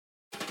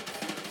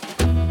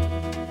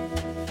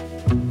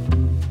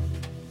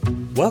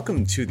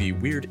Welcome to the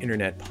Weird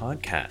Internet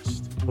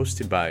Podcast,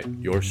 hosted by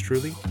yours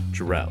truly,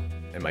 Jarrell,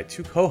 and my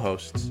two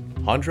co-hosts,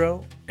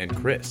 Hondro and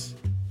Chris.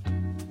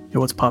 Yo,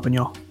 what's poppin',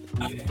 y'all?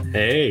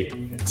 Hey,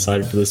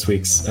 excited for this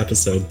week's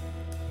episode.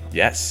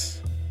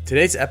 Yes,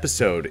 today's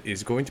episode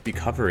is going to be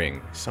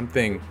covering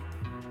something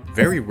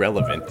very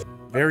relevant,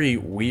 very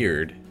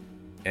weird,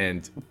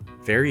 and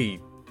very,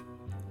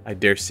 I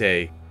dare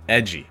say,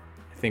 edgy.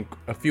 I think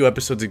a few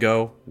episodes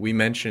ago, we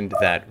mentioned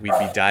that we'd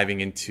be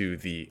diving into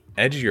the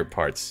edgier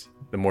parts,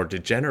 the more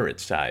degenerate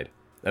side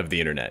of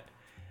the internet.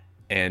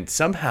 And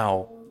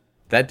somehow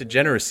that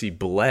degeneracy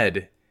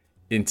bled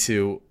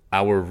into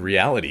our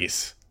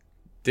realities.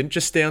 Didn't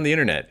just stay on the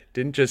internet,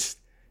 didn't just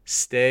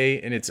stay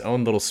in its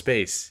own little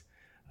space.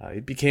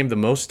 It became the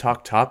most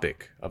talked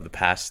topic of the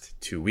past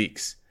 2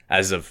 weeks,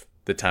 as of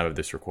the time of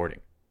this recording.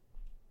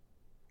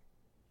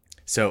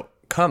 So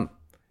come,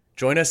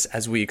 join us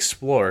as we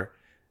explore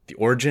the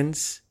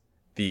origins,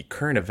 the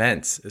current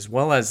events, as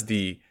well as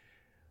the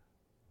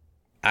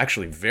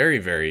actually very,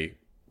 very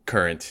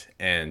current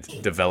and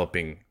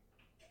developing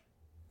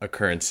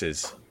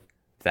occurrences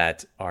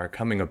that are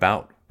coming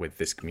about with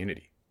this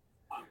community.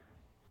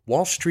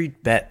 Wall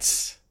Street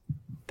Bets.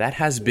 That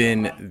has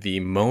been the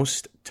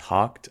most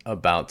talked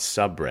about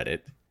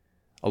subreddit,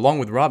 along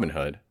with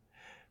Robinhood,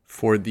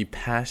 for the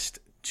past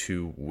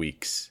 2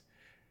 weeks.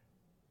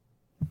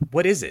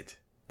 What is it?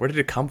 Where did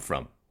it come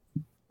from?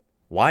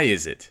 Why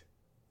is it?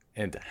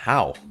 And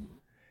how?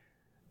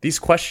 These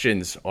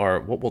questions are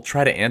what we'll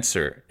try to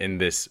answer in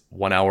this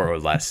 1 hour or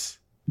less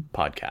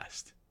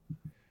podcast.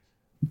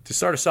 To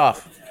start us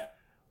off,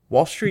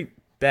 Wall Street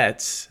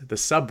Bets, the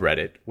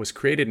subreddit, was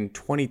created in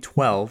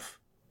 2012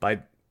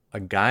 by a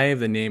guy of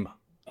the name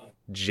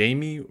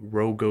Jamie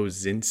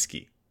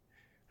Rogozinski.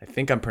 I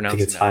think I'm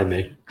pronouncing it's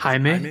Jaime.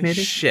 Jaime, maybe?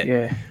 Shit.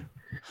 Yeah.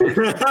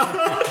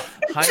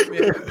 Jaime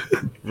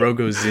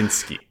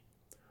Rogozinski.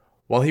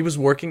 While he was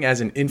working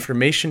as an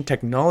information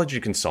technology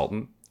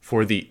consultant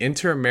for the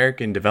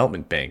Inter-American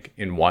Development Bank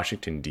in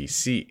Washington,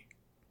 D.C.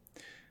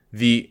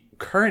 The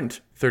current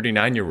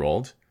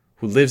 39-year-old,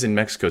 who lives in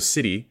Mexico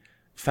City,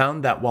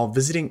 found that while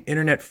visiting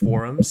internet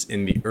forums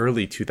in the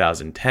early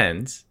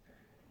 2010s,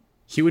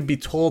 he would be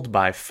told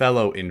by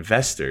fellow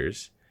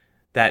investors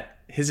that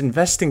his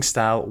investing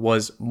style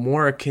was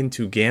more akin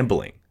to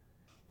gambling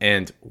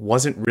and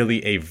wasn't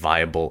really a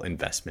viable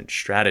investment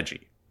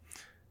strategy.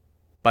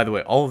 By the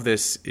way, all of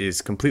this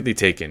is completely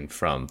taken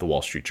from the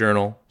Wall Street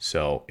Journal,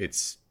 so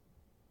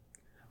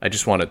I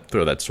just want to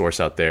throw that source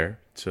out there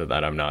so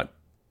that I'm not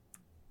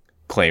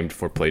claimed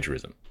for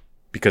plagiarism,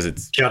 because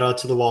it's... Shout out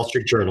to the Wall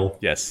Street Journal.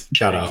 Yes,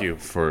 Thank you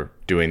for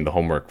doing the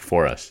homework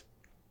for us.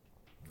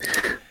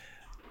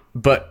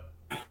 But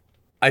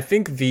I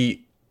think the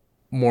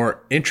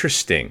more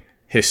interesting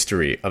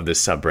history of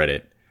this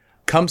subreddit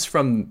comes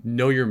from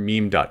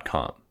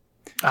knowyourmeme.com.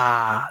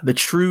 Ah, the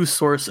true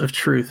source of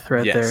truth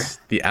right there. Yes,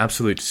 the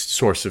absolute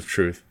source of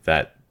truth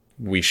that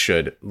we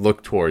should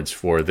look towards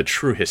for the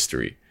true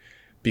history.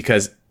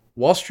 Because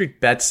Wall Street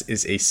Bets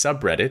is a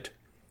subreddit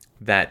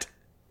that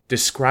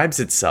describes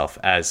itself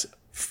as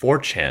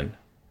 4chan,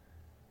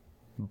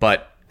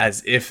 but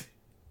as if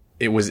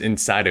it was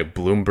inside a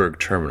Bloomberg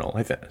terminal,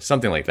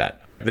 something like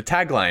that. The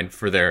tagline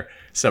for their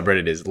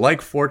subreddit is,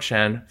 "Like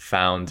 4chan,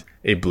 found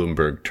a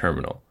Bloomberg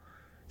terminal."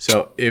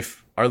 So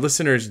if our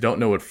listeners don't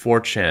know what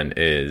 4chan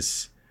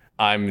is,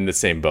 I'm in the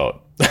same boat.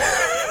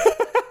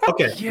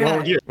 Okay, Yeah.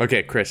 well, here.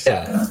 Okay, Chris.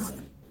 Yeah.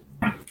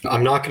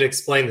 I'm not going to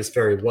explain this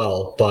very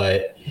well,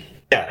 but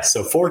yeah,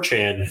 so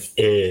 4chan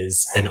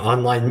is an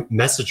online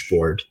message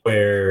board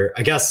where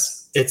I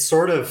guess it's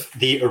sort of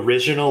the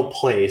original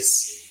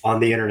place on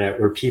the internet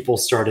where people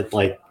started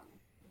like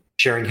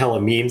sharing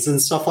hella memes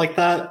and stuff like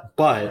that.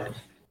 But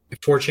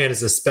 4chan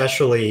is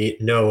especially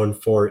known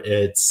for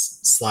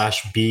its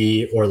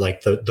 /B or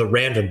like the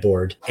random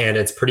board. And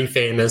it's pretty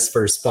famous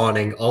for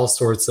spawning all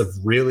sorts of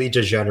really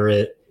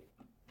degenerate,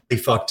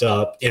 fucked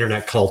up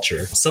internet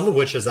culture, some of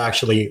which has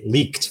actually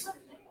leaked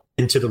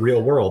into the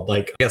real world.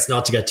 Like, I guess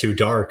not to get too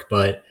dark,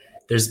 but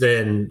there's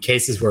been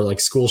cases where like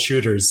school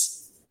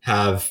shooters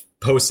have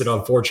posted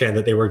on 4chan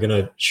that they were going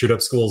to shoot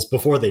up schools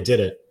before they did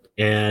it.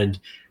 And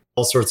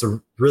all sorts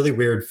of really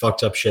weird,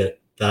 fucked up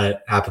shit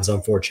that happens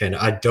on 4chan.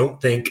 I don't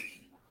think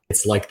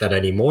it's like that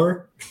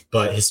anymore,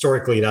 but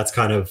historically that's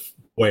kind of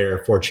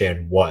where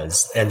 4chan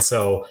was. And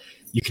so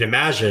you can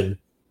imagine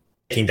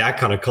taking that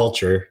kind of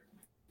culture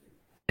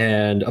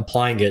and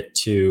applying it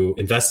to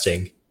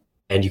investing,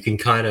 and you can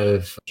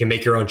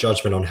make your own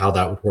judgment on how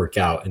that would work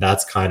out. And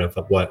that's kind of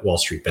what Wall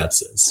Street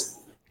Bets is.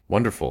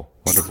 Wonderful.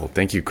 Wonderful.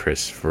 Thank you,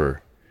 Chris,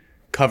 for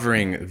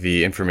covering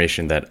the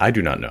information that I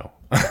do not know.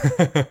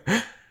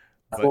 That's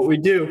what we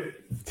do.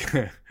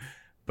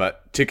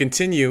 But to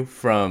continue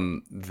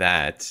from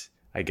that,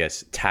 I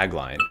guess,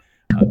 tagline,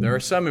 there are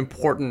some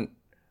important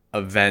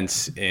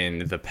events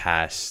in the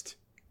past,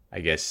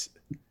 I guess,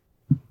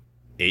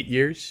 8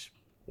 years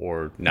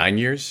or 9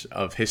 years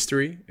of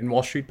history in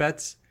Wall Street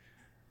Bets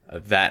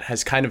that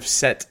has kind of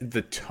set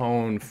the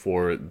tone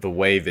for the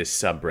way this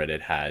subreddit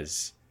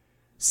has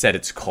set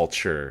its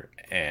culture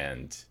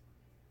and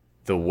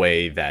the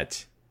way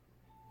that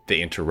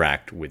they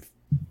interact with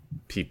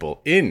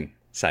people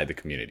inside the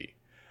community.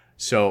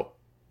 So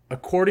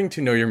according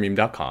to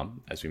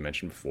knowyourmeme.com, as we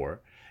mentioned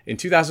before, in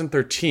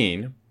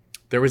 2013,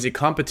 there was a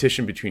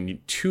competition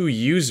between two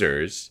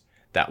users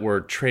that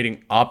were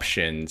trading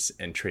options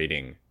and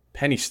trading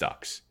penny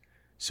stocks.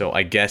 So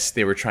I guess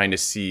they were trying to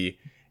see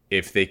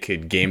if they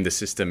could game the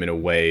system in a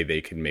way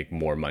they could make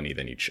more money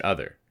than each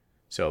other.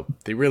 So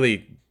they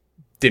really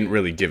didn't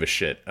really give a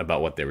shit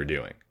about what they were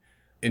doing.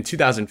 In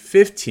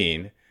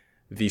 2015,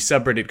 the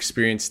subreddit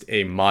experienced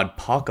a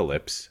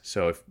modpocalypse.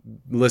 So if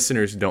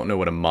listeners don't know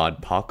what a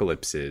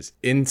modpocalypse is,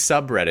 in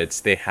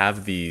subreddits, they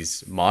have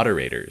these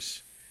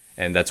moderators,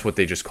 and that's what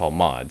they just call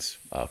mods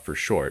for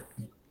short.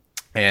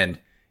 And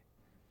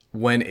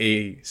when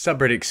a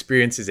subreddit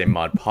experiences a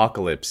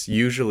modpocalypse,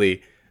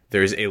 usually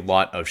there's a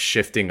lot of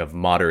shifting of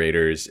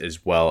moderators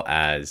as well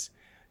as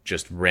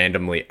just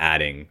randomly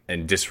adding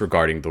and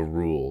disregarding the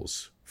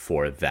rules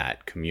for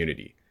that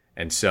community.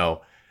 And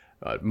so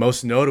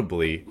most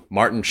notably,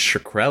 Martin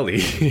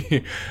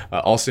Shkreli,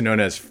 also known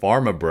as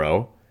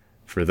PharmaBro,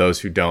 for those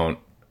who don't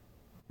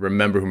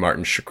remember who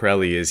Martin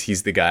Shkreli is,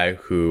 he's the guy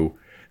who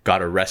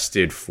got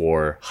arrested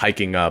for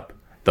hiking up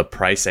the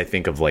price, I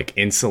think, of like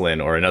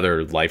insulin or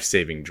another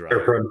life-saving drug.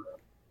 Durprim.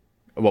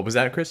 What was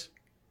that, Chris?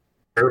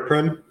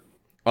 Durprim?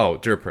 Oh,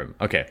 Durprim.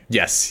 Okay.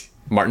 Yes.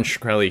 Martin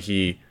Shkreli,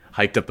 he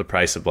hiked up the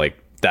price of like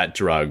that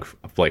drug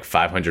of like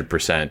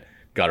 500%,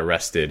 got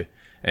arrested,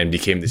 and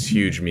became this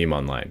huge meme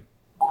online.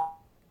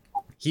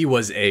 He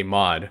was a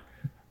mod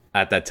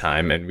at that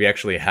time, and we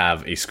actually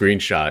have a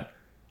screenshot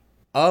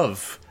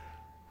of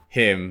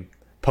him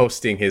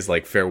posting his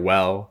like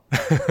farewell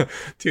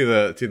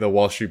to the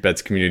Wall Street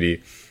Bets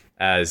community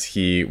as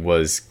he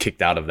was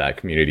kicked out of that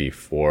community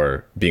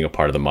for being a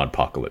part of the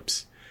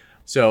modpocalypse.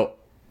 So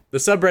the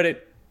subreddit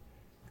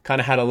kind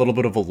of had a little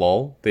bit of a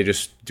lull. They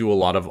just do a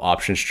lot of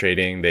options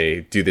trading.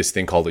 They do this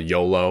thing called a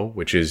YOLO,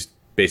 which is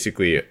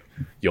basically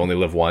you only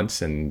live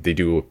once, and they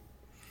do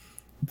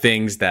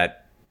things that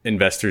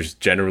investors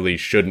generally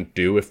shouldn't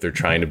do if they're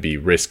trying to be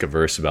risk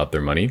averse about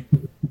their money.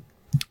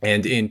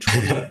 And in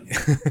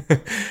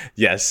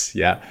yes,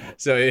 yeah.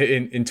 So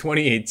in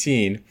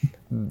 2018,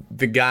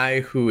 the guy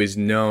who is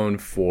known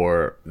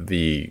for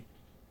the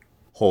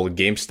whole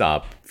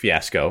GameStop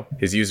fiasco,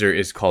 his user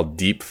is called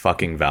Deep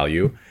Fucking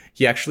Value.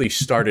 He actually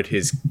started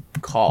his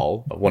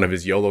call, one of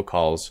his YOLO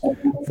calls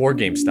for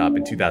GameStop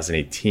in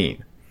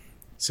 2018.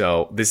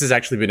 So this has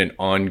actually been an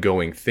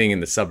ongoing thing in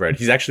the subreddit.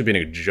 He's actually been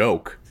a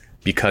joke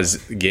because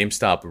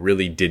GameStop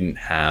really didn't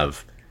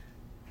have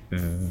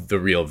the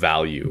real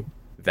value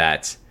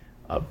that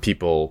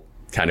people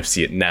kind of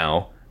see it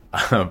now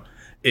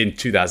in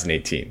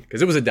 2018,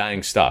 because it was a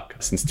dying stock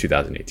since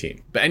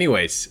 2018. But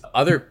anyways,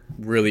 other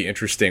really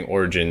interesting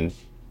origin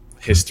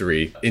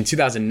history. In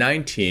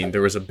 2019,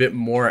 there was a bit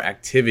more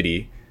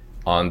activity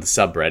on the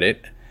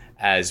subreddit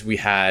as we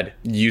had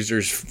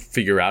users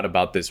figure out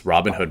about this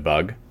Robinhood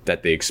bug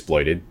that they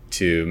exploited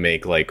to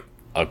make like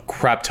a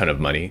crap ton of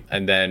money.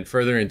 And then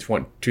further in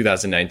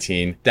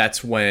 2019,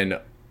 that's when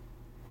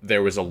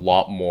there was a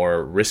lot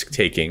more risk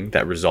taking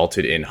that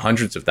resulted in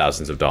hundreds of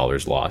thousands of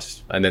dollars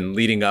lost. And then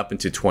leading up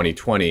into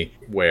 2020,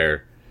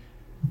 where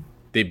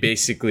they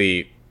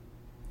basically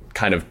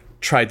kind of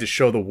tried to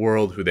show the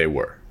world who they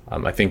were.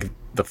 I think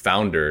the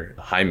founder,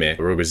 Jaime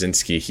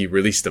Rogozinski, he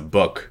released a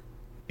book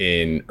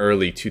in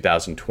early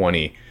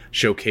 2020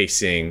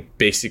 showcasing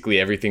basically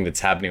everything that's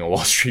happening on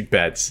Wall Street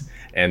Bets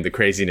and the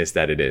craziness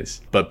that it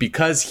is. But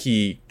because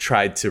he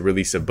tried to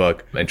release a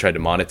book and tried to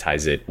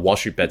monetize it, Wall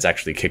Street Bets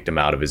actually kicked him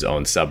out of his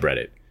own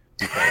subreddit.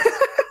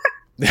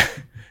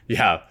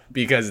 Yeah,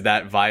 because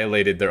that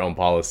violated their own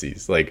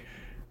policies. Like,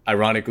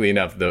 ironically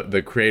enough,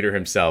 the creator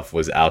himself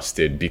was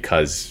ousted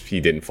because he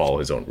didn't follow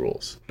his own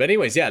rules. But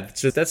anyways, yeah,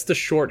 so that's the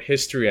short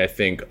history, I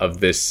think,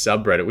 of this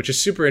subreddit, which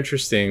is super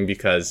interesting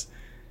because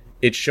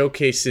it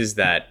showcases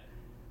that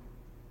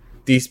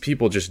these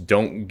people just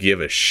don't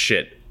give a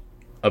shit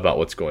about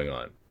what's going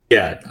on.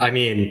 Yeah, I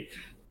mean,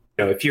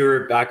 if you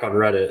were back on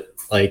Reddit,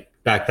 like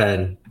back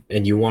then,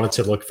 and you wanted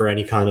to look for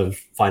any kind of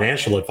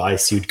financial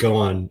advice, you'd go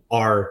on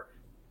our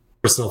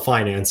personal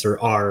finance or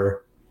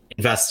our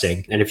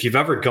investing. And if you've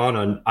ever gone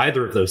on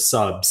either of those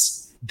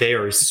subs, they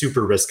are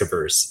super risk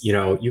averse.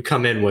 You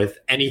come in with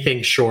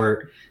anything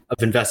short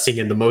of investing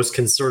in the most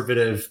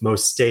conservative,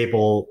 most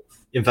stable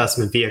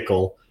investment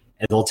vehicle,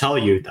 and they'll tell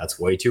you that's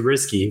way too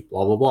risky,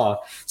 blah, blah, blah.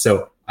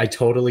 So I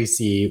totally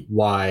see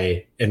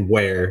why and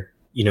where,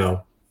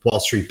 Wall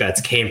Street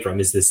Bets came from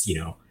is this,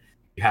 you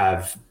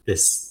have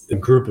this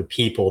group of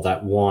people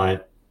that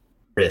want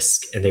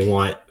risk and they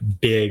want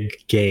big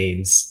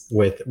gains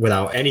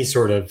without any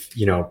sort of,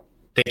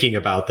 thinking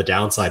about the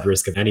downside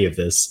risk of any of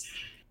this.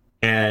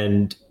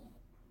 And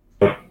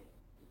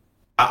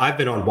I've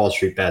been on Wall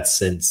Street Bets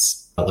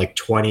since like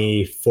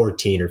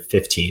 2014 or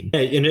 15.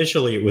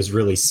 Initially, it was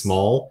really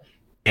small.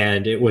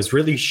 And it was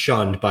really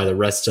shunned by the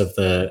rest of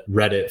the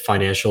Reddit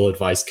financial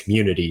advice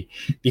community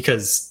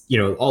because, a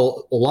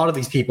lot of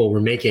these people were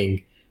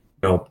making,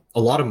 a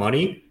lot of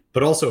money,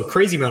 but also a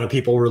crazy amount of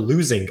people were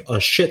losing a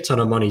shit ton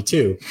of money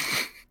too.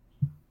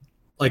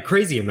 Like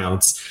crazy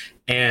amounts.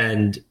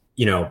 And,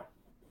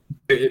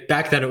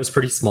 back then it was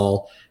pretty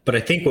small, but I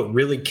think what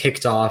really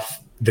kicked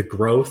off the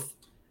growth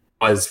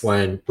was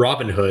when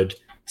Robinhood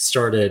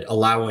started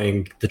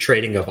allowing the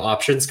trading of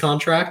options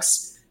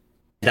contracts.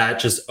 That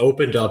just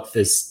opened up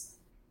this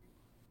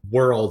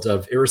world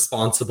of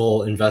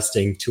irresponsible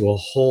investing to a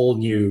whole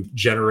new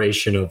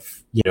generation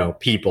of,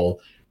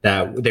 people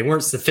that they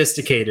weren't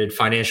sophisticated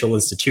financial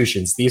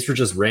institutions. These were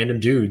just random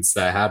dudes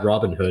that had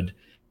Robinhood.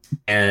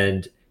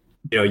 And,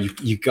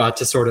 you got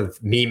to sort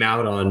of meme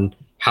out on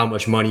how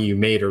much money you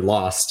made or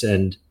lost,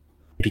 and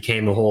it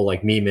became a whole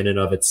like meme in and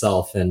of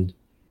itself. And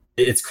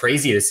it's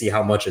crazy to see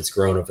how much it's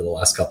grown over the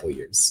last couple of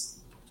years.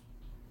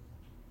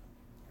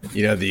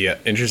 The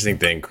interesting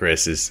thing,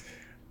 Chris, is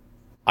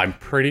I'm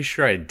pretty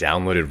sure I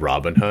downloaded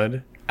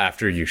Robinhood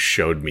after you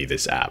showed me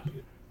this app.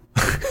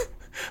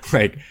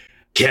 I'm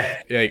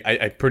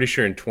pretty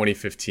sure in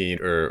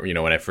 2015 or,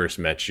 when I first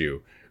met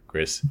you,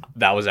 Chris,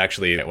 that was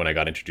actually when I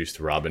got introduced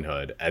to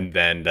Robinhood. And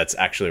then that's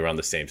actually around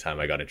the same time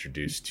I got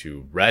introduced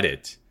to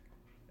Reddit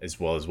as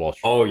well as Wall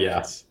Street. Oh,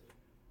 yeah.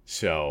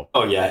 So.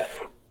 Oh, yeah.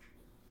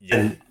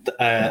 And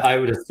I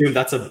would assume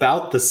that's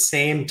about the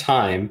same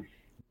time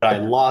that I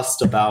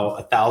lost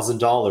about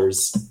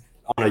 $1,000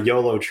 on a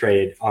YOLO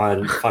trade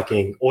on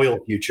fucking oil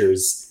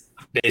futures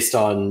based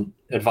on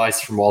advice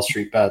from Wall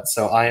Street Bets.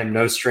 So I am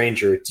no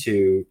stranger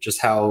to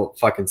just how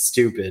fucking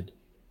stupid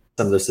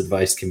some of this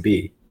advice can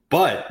be.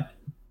 But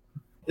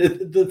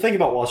the thing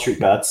about Wall Street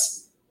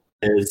Bets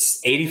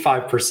is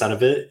 85%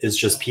 of it is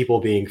just people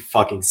being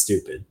fucking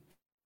stupid.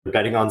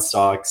 Betting on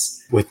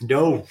stocks with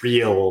no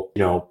real,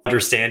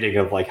 understanding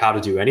of like how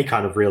to do any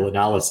kind of real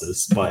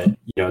analysis. But,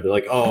 they're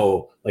like,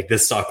 oh, like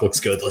this stock looks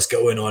good, let's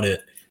go in on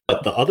it.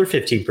 But the other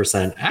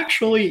 15%,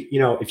 actually,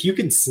 if you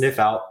can sniff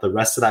out the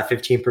rest of that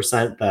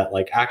 15% that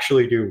like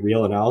actually do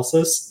real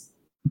analysis,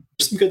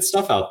 there's some good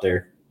stuff out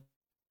there.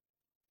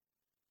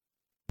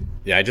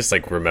 Yeah, I just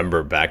like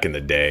remember back in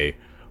the day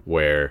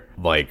where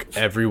like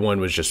everyone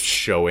was just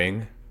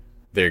showing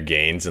their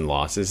gains and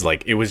losses.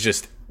 Like it was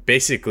just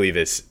basically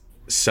this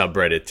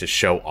subreddit to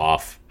show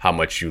off how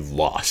much you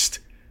lost.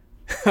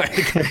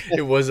 Like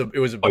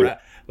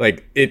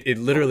it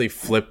literally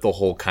flipped the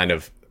whole kind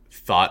of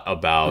thought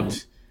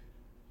about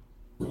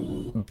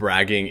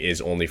bragging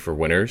is only for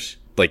winners.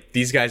 Like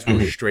these guys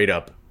were straight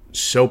up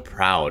so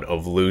proud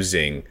of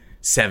losing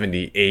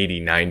 70,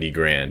 80, 90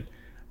 grand.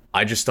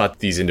 I just thought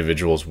these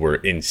individuals were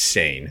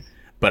insane.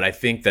 But I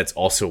think that's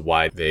also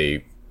why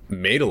they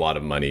made a lot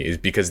of money, is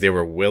because they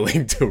were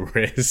willing to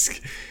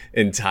risk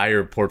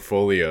entire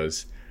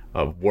portfolios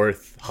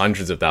worth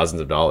hundreds of thousands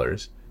of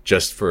dollars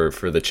just for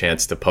the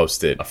chance to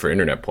post it for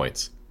internet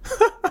points.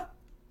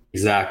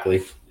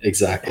 Exactly.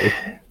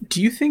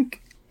 Do you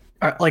think,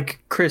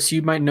 like Chris,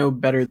 you might know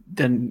better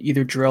than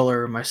either Drell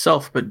or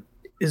myself, but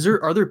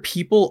are there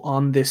people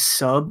on this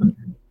sub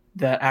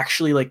that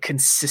actually like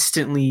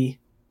consistently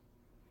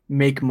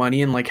make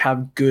money and like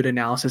have good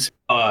analysis?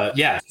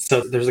 Yeah.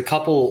 So there's a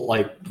couple,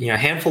 like, a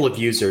handful of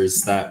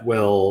users that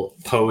will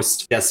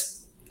post,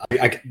 yes,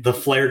 the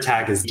flare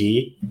tag is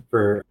D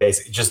for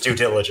basically just due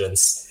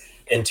diligence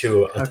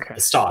into a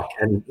stock.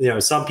 And,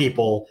 some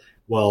people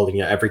will,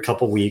 every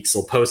couple weeks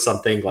will post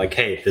something like,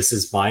 hey, this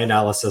is my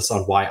analysis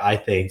on why I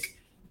think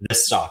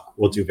this stock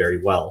will do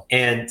very well.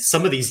 And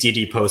some of these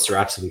DD posts are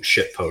absolute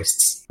shit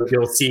posts.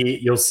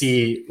 You'll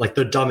see like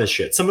the dumbest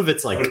shit. Some of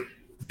it's like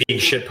being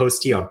shit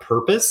posty on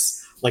purpose.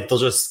 Like they'll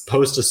just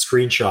post a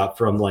screenshot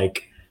from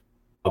like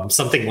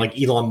something like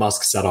Elon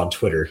Musk said on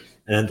Twitter.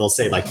 And then they'll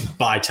say like,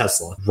 buy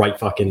Tesla right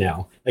fucking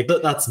now. Like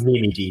that's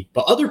meme deep.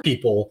 But other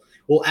people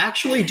will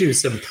actually do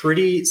some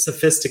pretty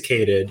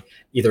sophisticated,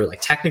 either like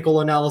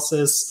technical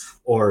analysis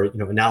or,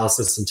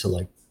 analysis into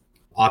like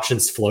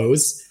options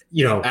flows,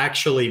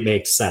 actually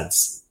makes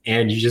sense.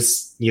 And you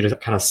just need to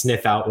kind of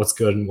sniff out what's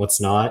good and what's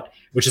not,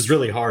 which is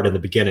really hard in the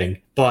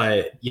beginning.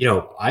 But,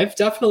 I've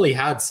definitely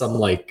had some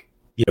like,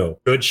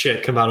 good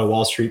shit come out of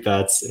Wall Street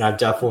Bets, and I've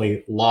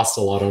definitely lost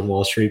a lot on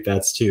Wall Street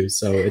Bets too.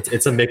 So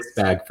it's a mixed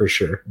bag for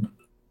sure.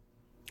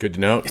 Good to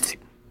know.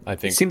 I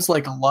think it seems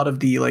like a lot of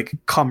the like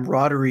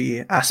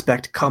camaraderie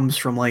aspect comes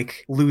from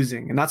like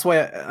losing, and that's why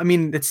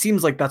it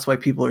seems like that's why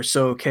people are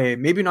so okay.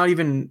 Maybe not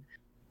even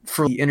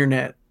for the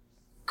internet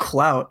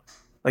clout,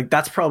 like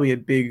that's probably a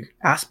big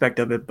aspect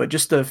of it, but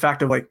just the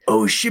fact of like,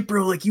 oh shit,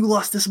 bro, like you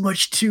lost this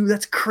much too.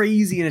 That's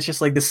crazy, and it's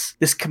just like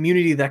this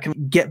community that can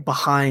get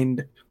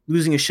behind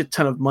losing a shit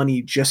ton of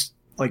money just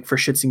like for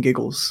shits and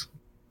giggles,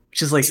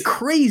 which is like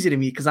crazy to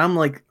me because I'm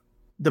like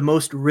the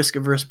most risk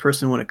averse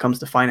person when it comes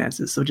to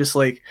finances. So just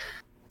like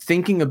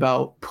thinking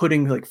about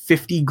putting like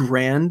 50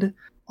 grand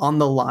on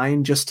the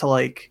line just to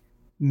like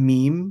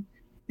meme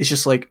is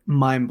just like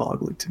mind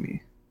boggling to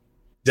me.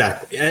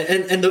 Exactly.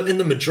 And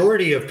the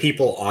majority of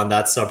people on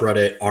that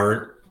subreddit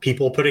aren't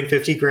people putting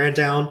 50 grand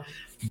down.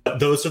 But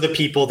those are the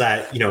people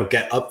that,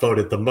 get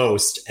upvoted the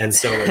most. And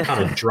so it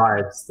kind of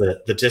drives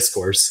the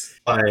discourse.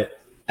 But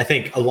I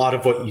think a lot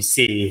of what you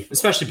see,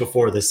 especially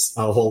before this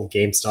whole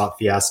GameStop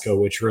fiasco,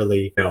 which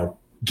really,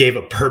 gave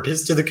a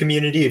purpose to the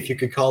community, if you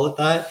could call it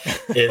that,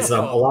 is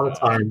a lot of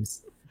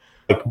times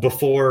like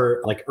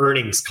before like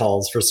earnings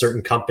calls for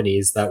certain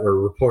companies that were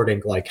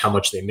reporting like how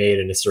much they made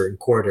in a certain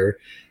quarter,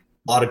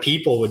 a lot of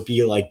people would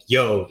be like,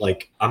 yo,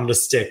 like I'm going to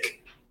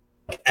stick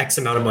X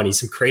amount of money,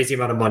 some crazy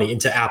amount of money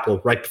into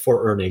Apple right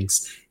before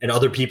earnings. And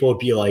other people would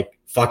be like,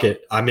 fuck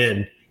it, I'm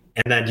in.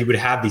 And then you would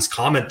have these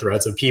comment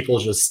threads of people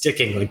just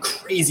sticking like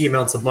crazy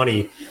amounts of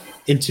money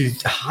into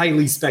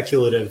highly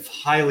speculative,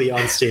 highly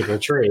unstable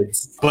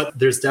trades. But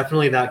there's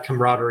definitely that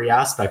camaraderie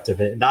aspect of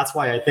it. And that's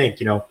why I think,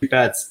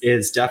 bets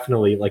is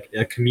definitely like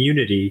a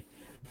community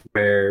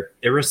where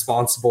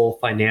irresponsible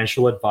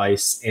financial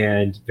advice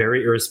and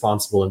very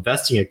irresponsible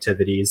investing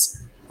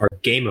activities are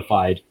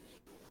gamified,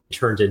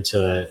 turned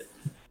into,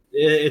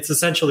 it's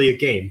essentially a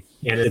game.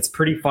 And it's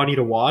pretty funny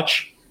to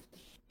watch.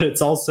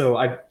 It's also,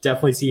 I've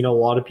definitely seen a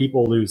lot of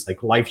people lose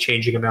like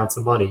life-changing amounts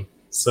of money.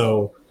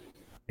 So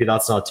maybe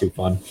that's not too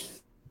fun.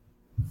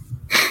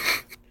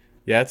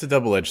 Yeah, it's a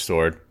double-edged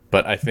sword.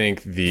 But I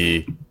think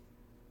the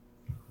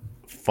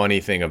funny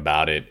thing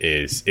about it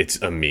is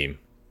it's a meme.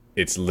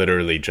 It's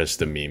literally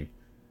just a meme.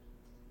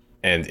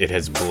 And it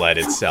has bled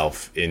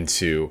itself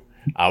into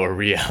our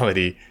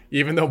reality.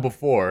 Even though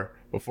before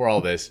all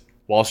this,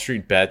 Wall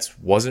Street Bets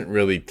wasn't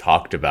really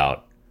talked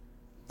about.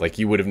 Like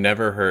you would have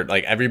never heard,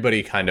 like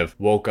everybody kind of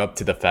woke up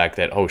to the fact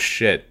that, oh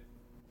shit,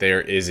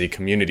 there is a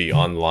community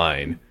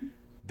online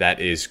that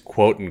is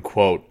quote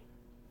unquote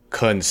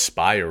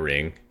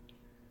conspiring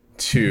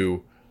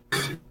to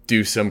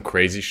do some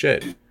crazy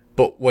shit.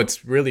 But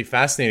what's really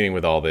fascinating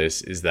with all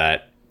this is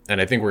that,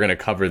 and I think we're going to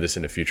cover this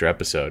in a future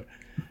episode,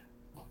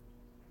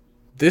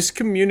 this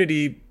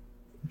community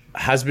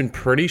has been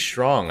pretty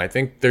strong. I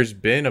think there's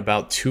been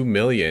about 2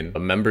 million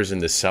members in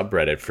the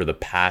subreddit for the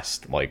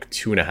past like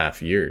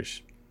 2.5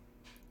 years.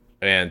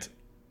 And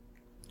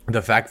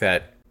the fact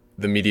that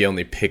the media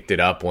only picked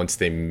it up once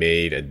they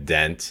made a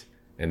dent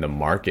in the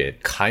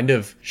market kind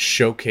of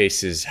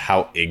showcases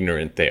how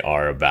ignorant they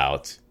are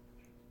about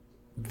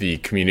the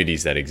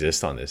communities that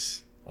exist on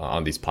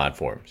on these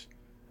platforms.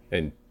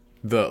 And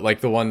the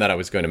one that I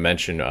was going to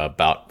mention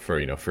about for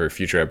a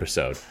future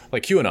episode,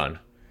 like QAnon,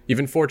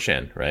 even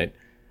 4chan, right?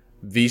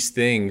 These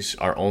things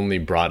are only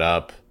brought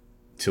up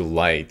to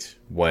light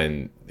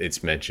when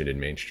it's mentioned in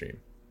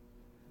mainstream.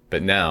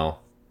 But now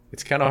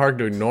it's kind of hard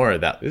to ignore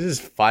that this is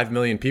 5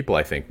 million people,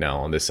 I think, now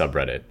on this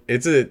subreddit.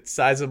 It's a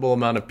sizable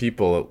amount of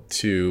people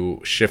to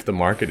shift the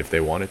market if they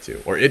wanted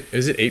to. Or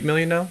is it 8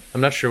 million now?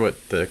 I'm not sure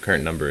what the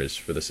current number is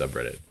for the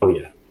subreddit. Oh,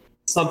 yeah.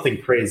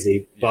 Something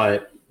crazy.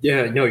 But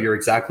yeah, no, you're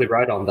exactly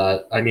right on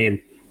that. I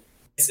mean,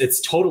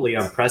 it's totally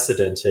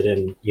unprecedented.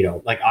 And,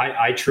 like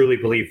I truly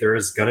believe there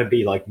is going to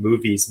be like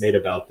movies made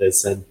about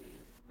this and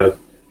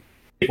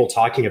people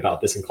talking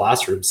about this in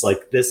classrooms.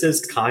 Like this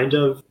is kind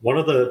of one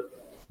of the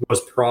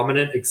most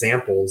prominent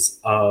examples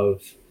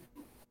of,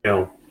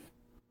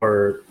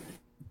 or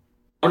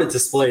on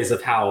displays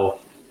of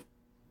how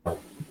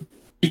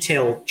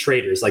retail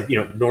traders, like,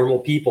 normal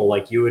people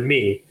like you and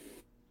me,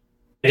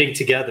 getting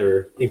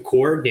together and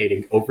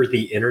coordinating over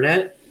the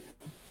internet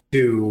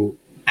to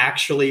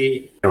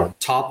actually,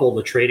 topple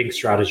the trading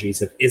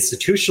strategies of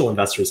institutional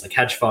investors like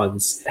hedge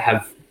funds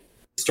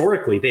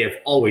historically, they have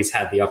always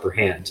had the upper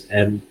hand.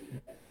 And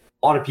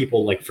a lot of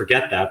people like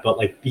forget that, but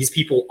like these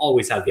people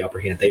always have the upper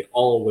hand. They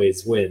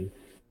always win.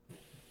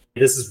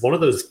 This is one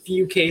of those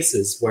few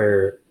cases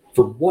where,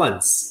 for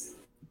once,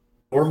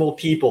 normal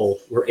people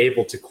were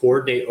able to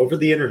coordinate over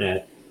the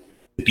internet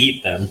to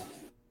beat them.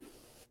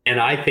 And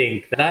I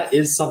think that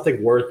is something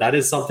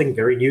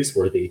very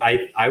newsworthy.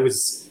 I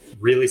was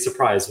really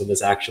surprised when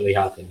this actually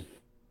happened.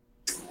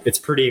 It's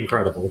pretty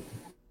incredible.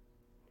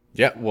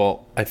 Yeah,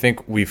 well, I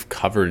think we've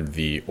covered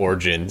the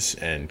origins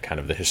and kind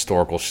of the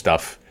historical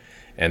stuff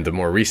and the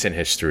more recent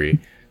history.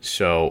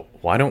 So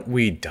why don't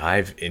we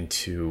dive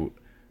into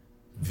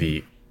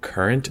the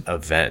current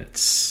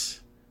events?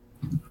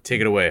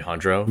 Take it away,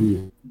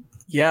 Handro.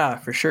 Yeah,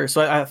 for sure.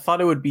 So I thought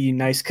it would be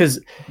nice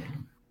because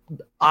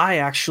I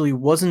actually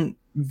wasn't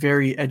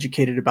very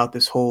educated about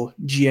this whole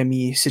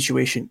GME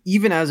situation,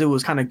 even as it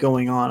was kind of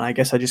going on. I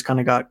guess I just kind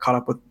of got caught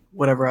up with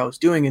whatever I was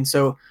doing. And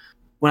so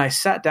when I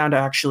sat down to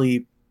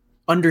actually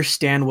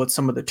understand what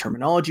some of the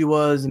terminology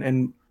was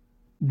and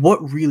what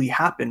really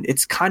happened,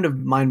 it's kind of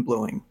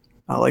mind-blowing,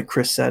 like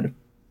Chris said.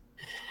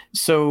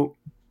 So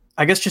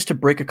I guess just to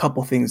break a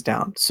couple things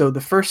down. So the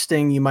first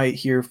thing you might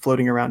hear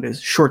floating around is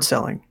short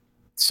selling.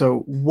 So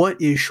what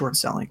is short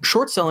selling?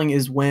 Short selling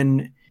is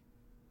when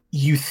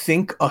you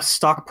think a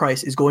stock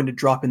price is going to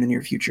drop in the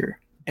near future.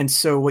 And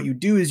so what you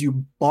do is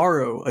you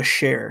borrow a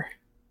share.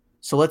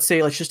 So let's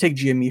just take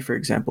GME, for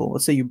example.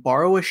 Let's say you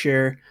borrow a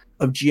share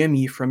of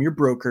GME from your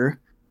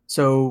broker.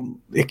 So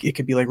it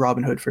could be like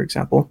Robinhood, for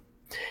example.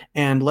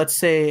 And let's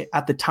say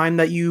at the time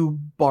that you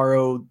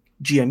borrow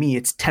GME,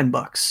 it's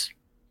 $10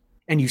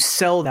 and you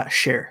sell that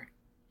share.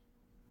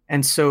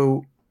 And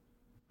so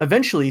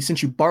eventually,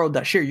 since you borrowed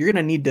that share, you're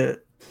going to need to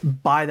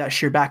buy that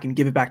share back and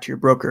give it back to your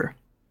broker.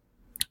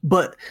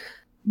 But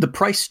the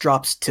price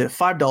drops to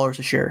 $5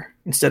 a share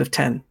instead of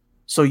 10.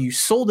 So you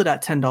sold it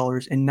at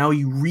 $10 and now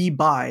you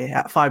rebuy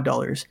at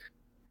 $5.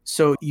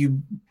 So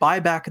you buy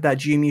back that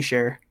GME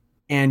share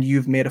and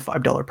you've made a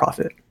 $5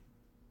 profit,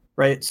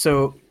 right?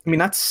 So, I mean,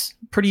 that's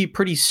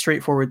pretty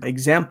straightforward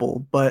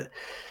example, but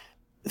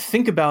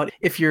think about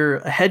if you're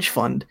a hedge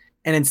fund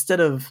and instead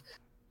of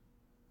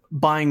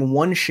buying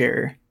one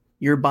share,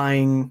 you're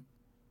buying,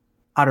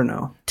 I don't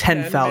know,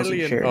 10,000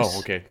 shares. Oh,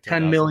 okay.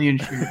 10 million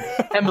shares.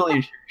 10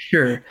 million shares,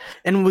 sure.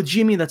 And with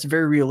GME, that's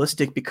very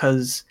realistic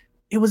because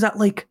it was at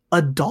like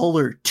 $1,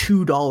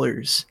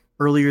 $2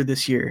 earlier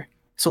this year.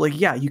 So like,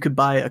 yeah, you could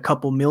buy a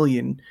couple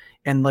million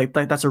and like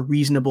that's a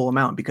reasonable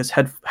amount because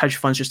hedge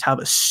funds just have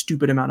a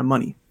stupid amount of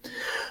money.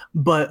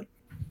 But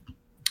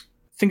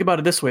think about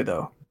it this way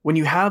though. When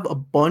you have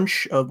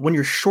when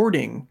you're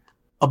shorting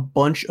a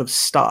bunch of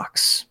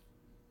stocks,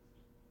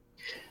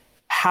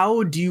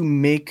 how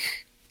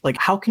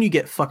can you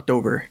get fucked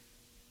over?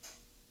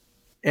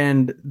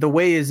 And the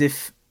way is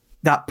if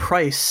that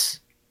price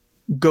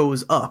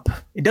goes up.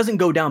 It doesn't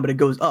go down, but it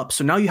goes up.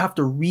 So now you have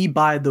to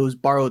rebuy those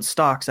borrowed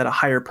stocks at a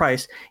higher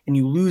price and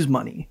you lose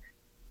money.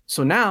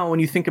 So now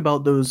when you think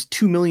about those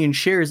 2 million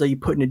shares that you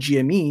put in a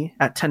GME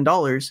at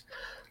 $10,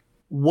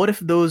 what if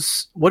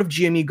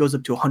GME goes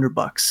up to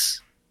 $100?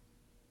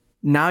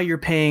 Now you're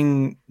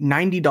paying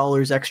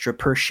 $90 extra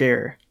per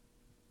share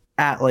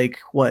at like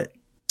what,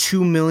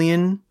 2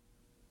 million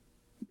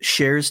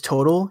shares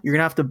total? You're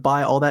gonna have to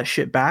buy all that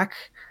shit back.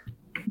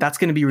 That's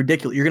going to be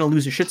ridiculous. You're going to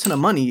lose a shit ton of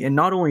money. And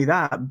not only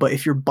that, but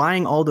if you're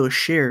buying all those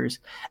shares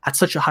at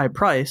such a high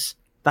price,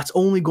 that's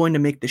only going to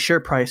make the share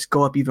price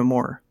go up even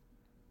more.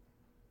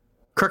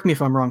 Correct me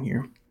if I'm wrong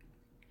here.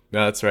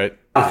 No, that's right.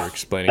 You're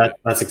explaining it.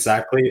 That's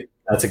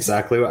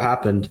exactly what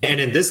happened.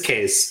 And in this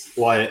case,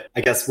 what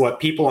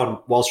people on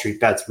Wall Street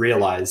Bets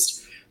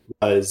realized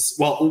was,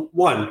 well,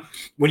 one,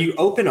 when you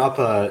open up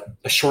a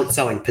short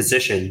selling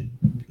position,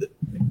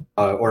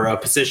 or a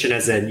position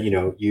as in,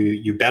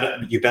 you bet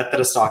that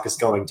a stock is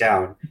going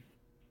down.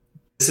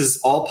 This is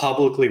all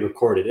publicly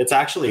recorded. It's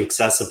actually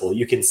accessible.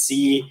 You can't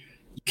see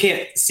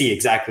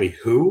exactly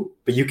who,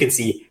 but you can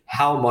see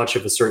how much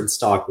of a certain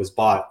stock was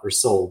bought or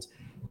sold.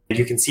 And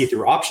you can see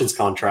through options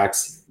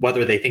contracts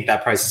whether they think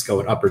that price is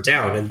going up or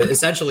down. And what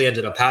essentially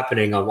ended up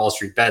happening on Wall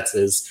Street Bets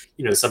is,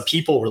 some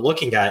people were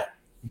looking at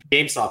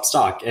GameStop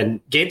stock, and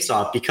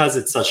GameStop, because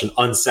it's such an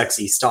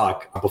unsexy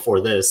stock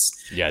before this,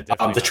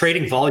 the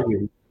trading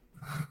volume.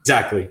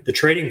 Exactly. The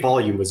trading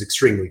volume was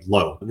extremely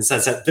low in the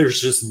sense that there's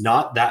just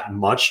not that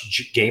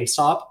much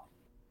GameStop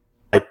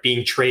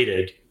being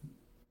traded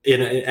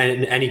in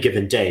any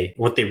given day.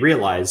 What they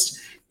realized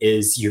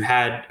is you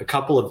had a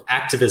couple of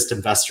activist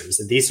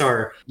investors, and these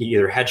are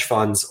either hedge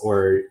funds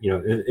or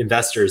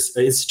investors,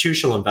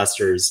 institutional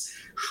investors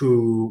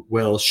who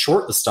will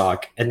short the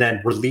stock and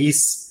then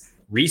release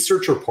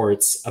research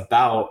reports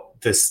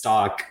about the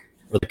stock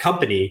or the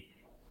company,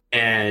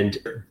 and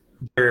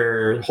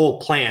their whole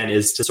plan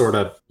is to sort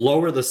of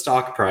lower the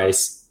stock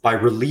price by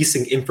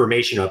releasing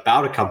information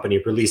about a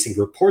company, releasing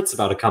reports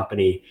about a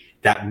company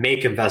that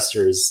make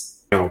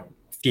investors,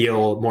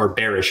 feel more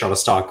bearish on a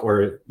stock,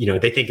 or,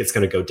 they think it's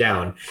going to go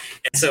down.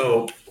 And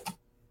so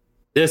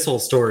this whole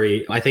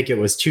story, I think it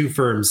was two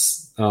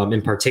firms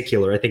in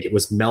particular. I think it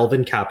was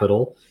Melvin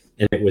Capital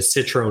and it was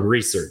Citron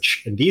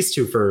Research. And these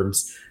two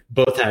firms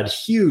both had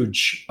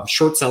huge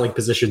short selling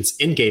positions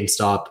in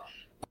GameStop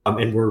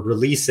and were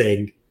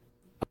releasing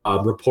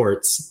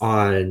reports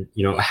on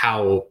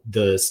how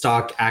the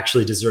stock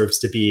actually deserves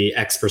to be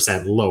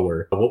X%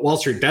 lower. What Wall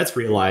Street Bets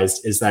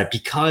realized is that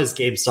because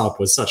GameStop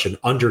was such an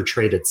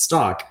undertraded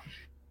stock,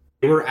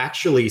 they were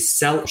actually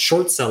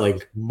short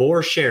selling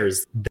more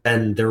shares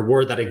than there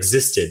were that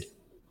existed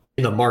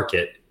in the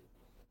market.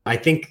 I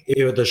think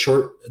the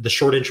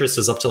short interest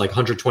is up to like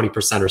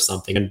 120% or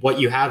something. And what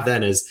you have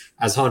then is,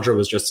 as Handra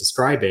was just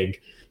describing,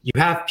 you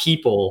have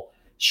people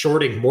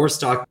shorting more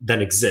stock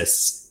than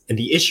exists. And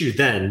the issue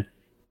then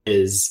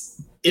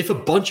is if a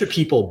bunch of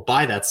people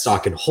buy that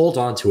stock and hold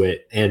on to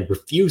it and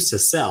refuse to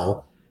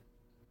sell,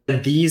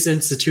 then these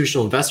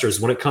institutional investors,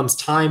 when it comes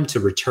time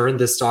to return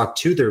this stock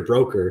to their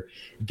broker,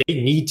 they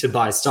need to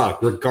buy stock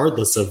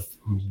regardless of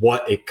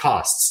what it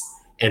costs.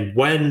 And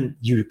when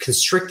you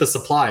constrict the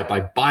supply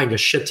by buying a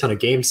shit ton of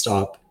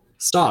GameStop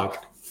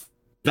stock,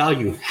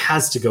 value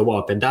has to go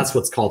up. And that's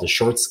what's called a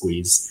short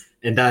squeeze.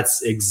 And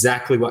that's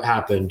exactly what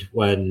happened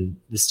when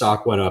the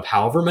stock went up.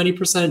 However many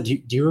percent,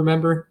 do you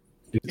remember?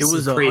 It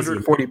was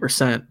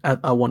 140%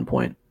 at one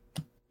point.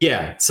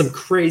 Yeah, some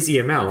crazy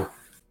amount.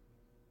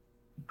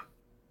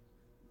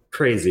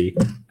 Crazy.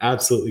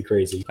 Absolutely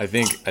crazy. I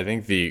think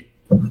the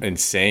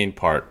insane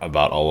part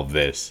about all of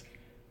this,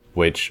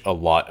 which a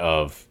lot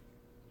of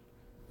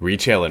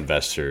retail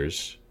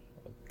investors,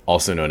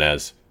 also known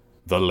as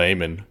the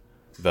layman,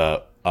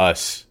 the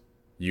us,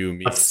 you,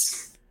 me,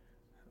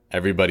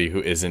 everybody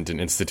who isn't an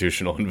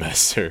institutional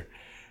investor,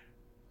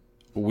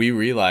 we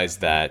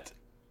realized that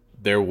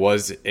there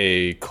was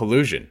a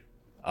collusion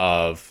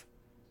of,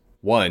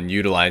 one,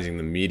 utilizing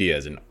the media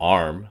as an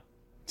arm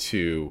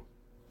to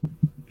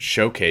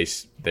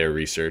showcase their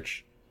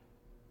research,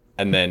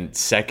 And then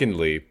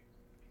secondly,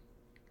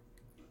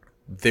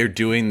 they're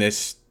doing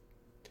this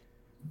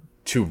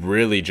to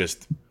really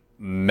just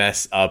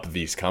mess up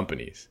these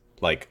companies,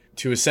 like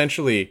to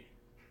essentially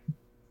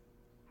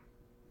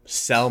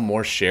sell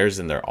more shares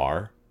than there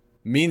are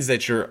means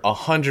that you're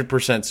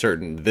 100%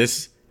 certain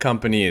this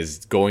company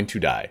is going to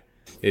die.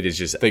 It is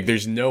just like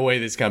there's no way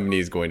this company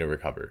is going to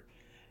recover.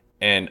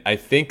 And I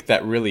think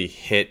that really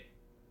hit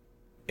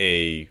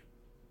a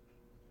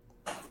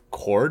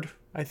chord,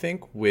 I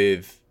think,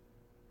 with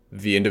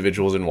the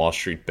individuals in Wall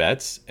Street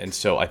Bets. And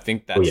so I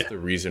think that's the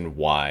reason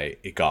why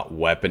it got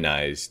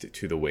weaponized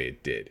to the way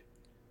it did.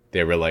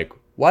 They were like,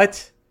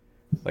 what?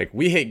 Like,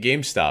 we hate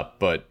GameStop,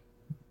 but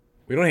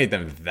we don't hate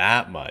them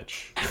that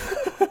much.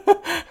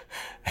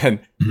 And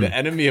the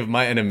enemy of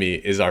my enemy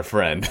is our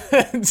friend.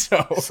 And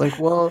so it's like,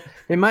 well,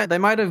 they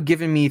might have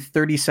given me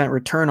 30-cent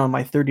return on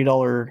my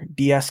 $30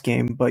 DS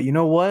game, but you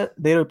know what?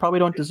 They probably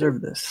don't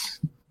deserve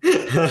this.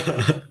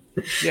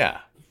 Yeah.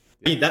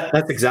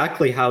 That's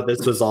exactly how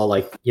this was all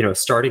like,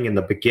 starting in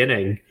the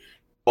beginning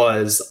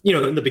was,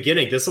 in the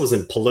beginning, this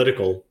wasn't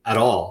political at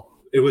all.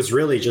 It was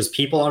really just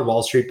people on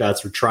Wall Street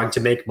Bets were trying to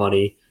make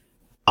money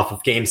off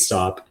of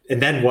GameStop.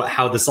 And then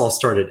how this all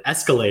started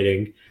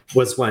escalating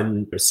was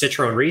when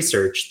Citron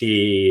Research,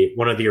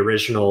 one of the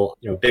original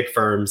big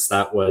firms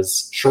that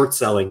was short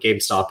selling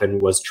GameStop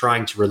and was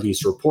trying to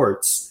release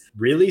reports,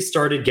 really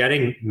started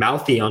getting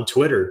mouthy on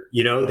Twitter.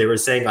 They were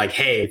saying like,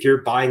 hey, if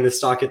you're buying the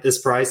stock at this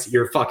price,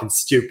 you're fucking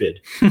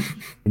stupid.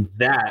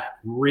 That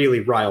really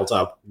riled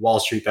up Wall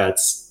Street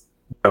Bets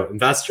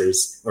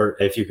investors, or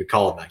if you could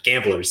call them that,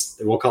 gamblers.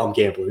 We'll call them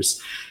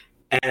gamblers.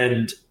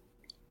 And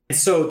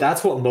so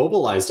that's what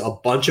mobilized a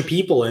bunch of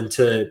people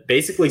into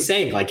basically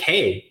saying like,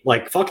 hey,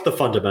 like, fuck the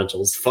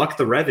fundamentals, fuck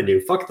the revenue,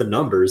 fuck the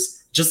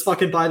numbers, just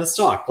fucking buy the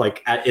stock.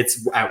 Like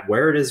it's at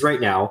where it is right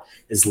now.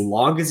 As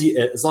long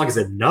as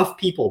enough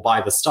people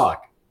buy the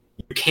stock,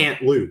 you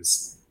can't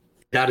lose.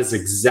 That is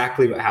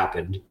exactly what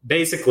happened.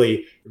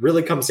 Basically, it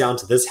really comes down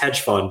to this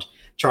hedge fund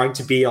trying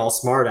to be all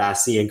smart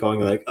assy and going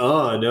like,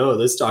 oh no,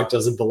 this stock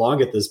doesn't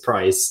belong at this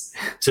price,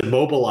 to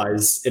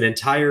mobilize an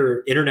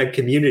entire internet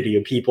community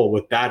of people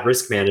with bad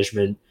risk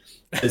management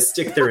to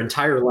stick their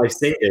entire life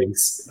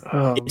savings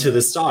into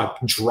the stock,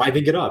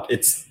 driving it up.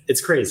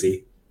 It's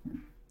crazy.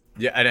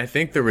 Yeah, and I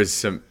think there was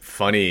some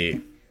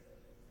funny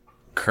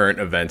current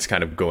events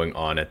kind of going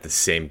on at the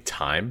same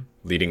time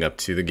leading up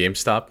to the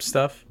GameStop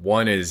stuff.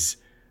 One is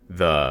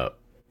the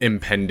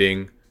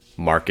impending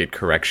market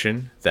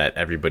correction that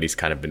everybody's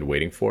kind of been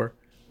waiting for,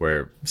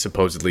 where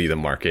supposedly the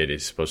market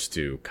is supposed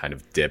to kind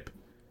of dip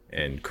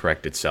and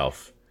correct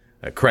itself.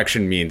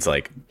 Correction means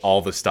like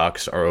all the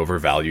stocks are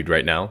overvalued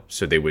right now,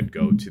 so they would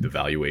go to the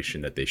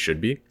valuation that they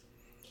should be.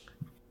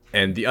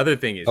 And the other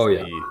thing is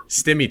the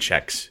stimmy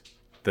checks.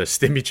 The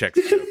stimmy checks.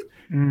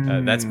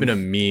 That's been a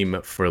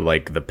meme for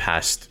like the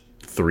past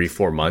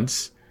 3-4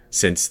 months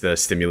since the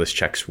stimulus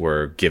checks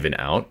were given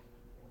out.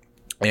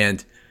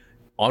 And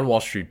on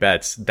Wall Street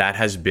Bets, that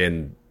has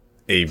been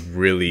a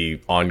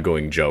really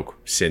ongoing joke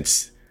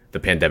since the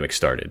pandemic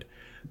started.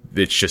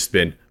 It's just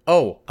been,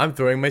 oh, I'm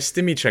throwing my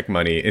stimmy check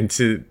money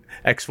into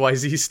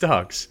XYZ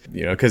stocks,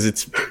 because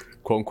it's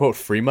quote unquote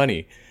free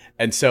money.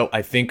 And so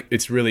I think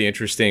it's really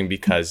interesting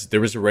because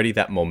there was already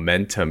that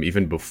momentum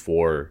even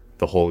before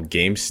the whole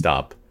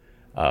GameStop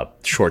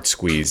short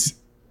squeeze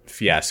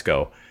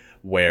fiasco,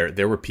 where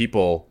there were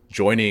people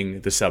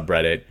joining the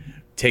subreddit,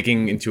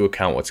 taking into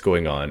account what's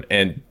going on,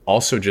 and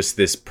also just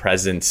this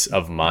presence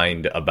of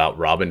mind about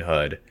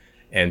Robinhood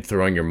and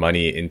throwing your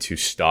money into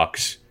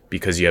stocks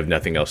because you have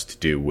nothing else to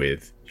do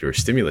with your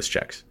stimulus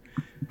checks.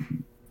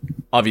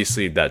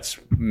 Obviously, that's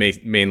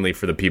mainly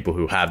for the people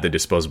who have the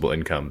disposable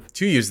income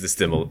to use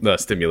the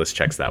stimulus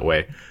checks that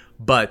way.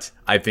 But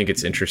I think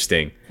it's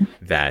interesting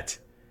that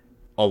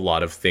a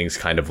lot of things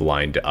kind of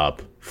lined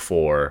up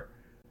for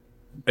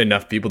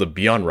enough people to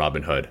be on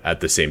Robinhood at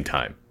the same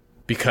time,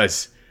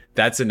 because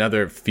that's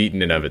another feat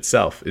in and of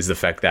itself, is the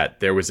fact that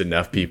there was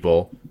enough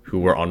people who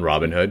were on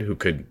Robinhood who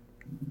could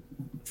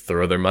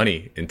throw their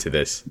money into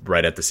this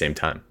right at the same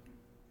time.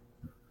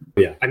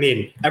 Yeah, I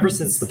mean, ever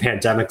since the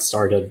pandemic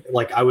started,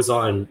 like I was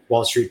on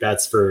Wall Street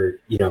Bets for,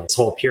 this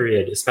whole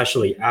period,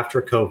 especially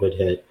after COVID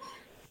hit.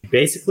 You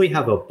basically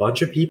have a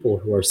bunch of people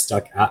who are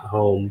stuck at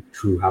home,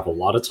 who have a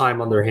lot of time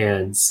on their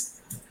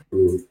hands,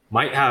 who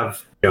might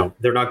have,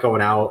 they're not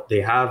going out, they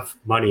have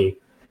money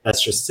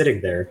that's just sitting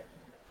there.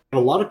 A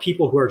lot of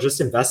people who are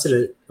just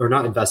interested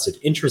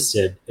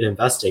in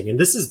investing. And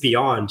this is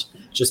beyond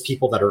just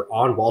people that are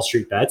on Wall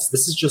Street Bets.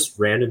 This is just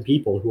random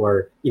people who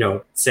are,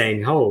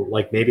 saying, oh,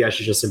 like maybe I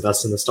should just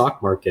invest in the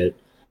stock market.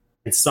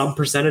 And some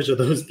percentage of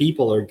those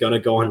people are going to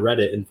go on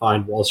Reddit and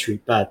find Wall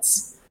Street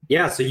Bets.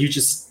 Yeah. So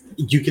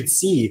you could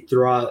see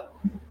throughout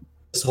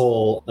this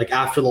whole, like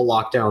after the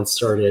lockdown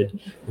started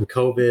and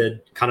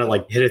COVID kind of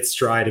like hit its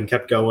stride and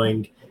kept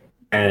going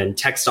and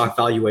tech stock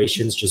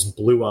valuations just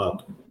blew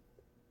up.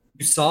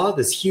 You saw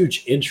this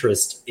huge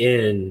interest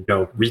in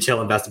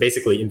retail investing,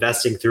 basically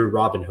investing through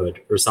Robinhood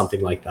or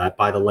something like that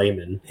by the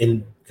layman.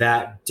 And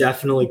that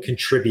definitely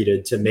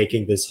contributed to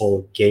making this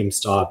whole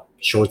GameStop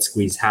short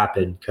squeeze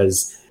happen,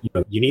 because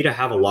you need to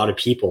have a lot of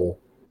people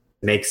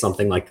to make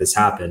something like this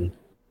happen.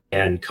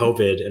 And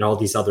COVID and all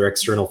these other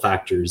external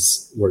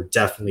factors were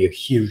definitely a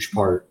huge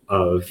part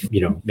of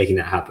making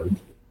that happen.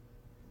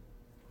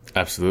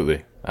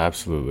 Absolutely.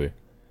 And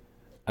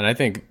I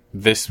think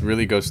this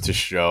really goes to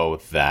show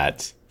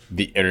that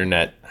the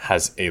internet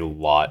has a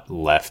lot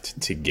left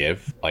to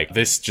give. Like,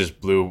 this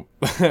just blew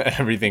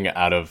everything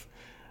out of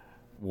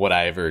what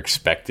I ever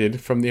expected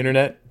from the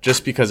internet,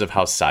 just because of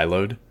how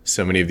siloed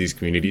so many of these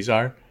communities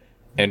are.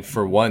 And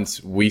for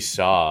once, we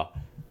saw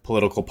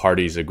political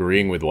parties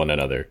agreeing with one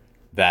another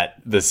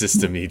that the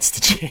system needs to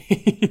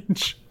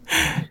change.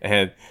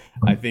 And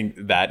I think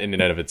that in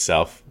and of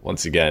itself,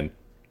 once again,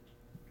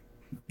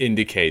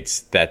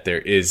 indicates that there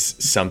is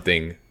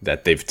something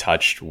that they've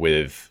touched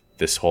with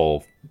this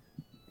whole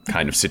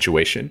kind of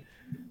situation.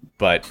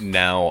 But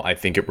now I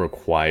think it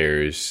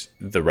requires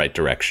the right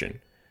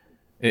direction.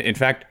 In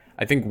fact,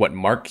 I think what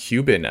Mark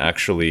Cuban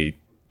actually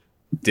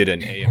did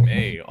an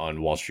AMA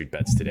on Wall Street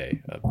Bets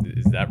today.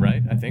 Is that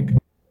right? I think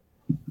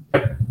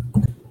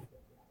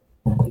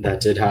that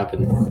did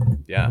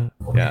happen. Yeah.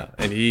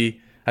 And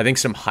I think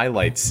some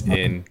highlights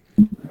in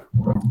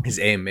his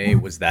AMA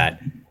was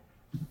that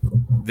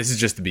this is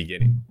just the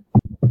beginning,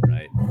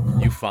 right?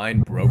 You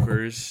find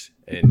brokers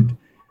and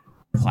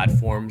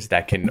platforms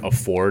that can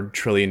afford $1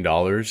 trillion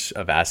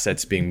of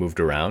assets being moved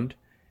around,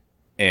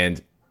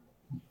 and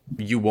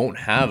you won't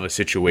have a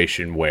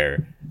situation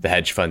where the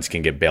hedge funds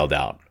can get bailed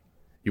out.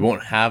 You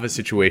won't have a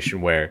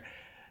situation where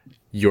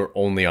you're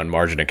only on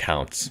margin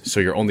accounts, so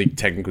you're only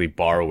technically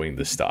borrowing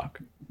the stock.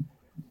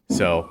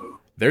 So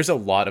there's a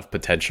lot of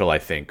potential, I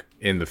think,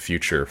 in the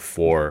future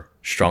for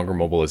stronger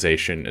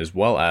mobilization, as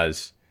well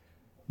as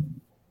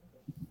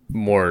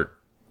more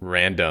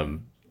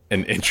random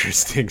and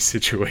interesting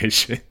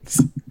situations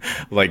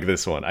like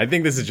this one. I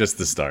think this is just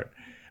the start,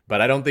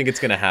 but I don't think it's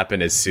going to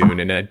happen as soon,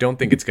 and I don't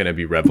think it's going to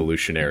be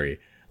revolutionary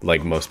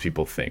like most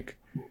people think.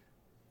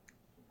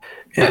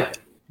 Yeah.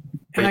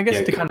 And I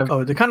guess to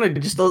kind of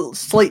just a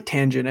slight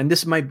tangent, and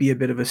this might be a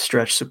bit of a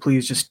stretch, so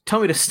please just tell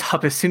me to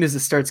stop as soon as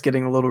it starts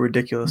getting a little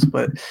ridiculous.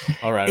 But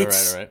all right.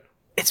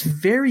 It's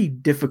very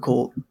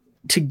difficult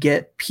to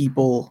get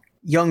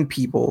young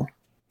people,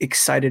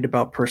 excited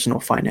about personal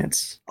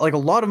finance. Like, a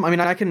lot of,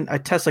 I can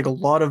attest, like, a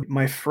lot of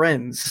my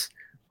friends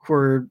who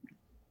are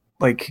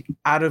like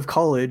out of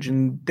college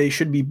and they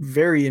should be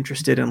very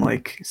interested in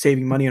like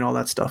saving money and all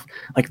that stuff.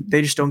 Like,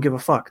 they just don't give a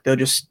fuck. They'll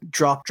just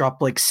drop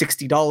like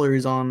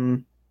 $60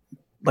 on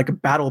like a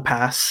battle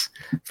pass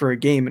for a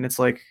game, and it's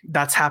like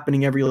that's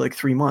happening every like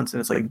 3 months,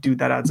 and it's like, dude,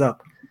 that adds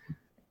up.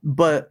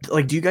 But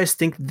like, do you guys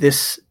think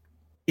this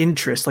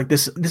interest, like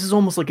this is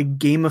almost like a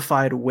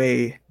gamified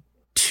way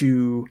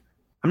to,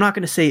 I'm not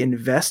going to say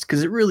invest,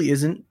 because it really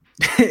isn't.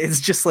 It's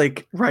just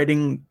like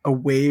writing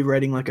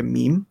like a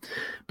meme.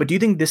 But do you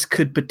think this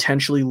could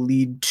potentially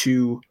lead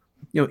to,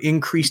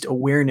 increased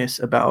awareness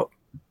about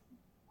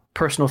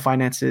personal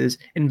finances,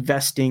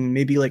 investing,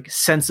 maybe like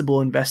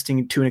sensible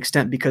investing to an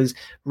extent? Because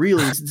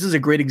really, this is a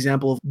great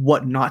example of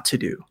what not to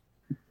do.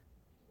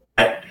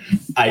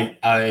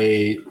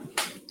 I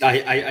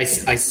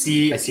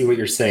see what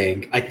you're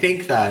saying. I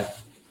think that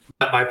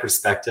my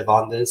perspective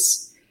on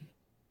this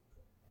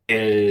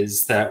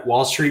is that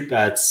Wall Street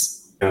Bets,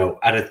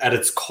 at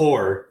its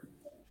core,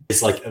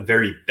 is like a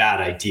very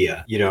bad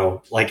idea.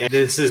 Like,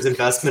 this is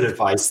investment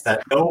advice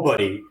that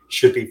nobody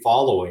should be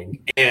following,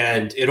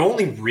 and it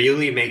only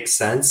really makes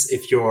sense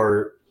if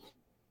you're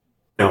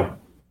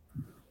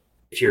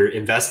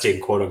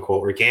investing, quote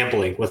unquote, or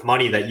gambling with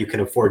money that you can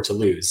afford to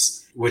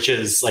lose. Which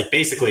is like,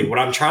 basically what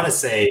I'm trying to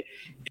say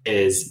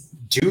is,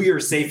 do your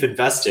safe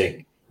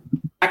investing,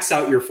 max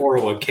out your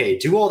 401k,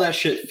 do all that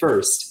shit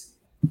first.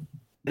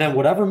 And then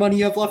whatever money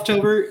you have left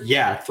over,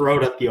 throw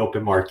it at the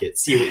open market,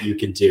 see what you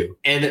can do.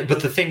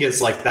 But the thing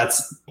is, like,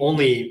 that's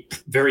only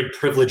very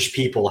privileged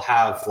people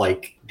have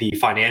like the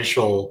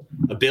financial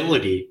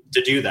ability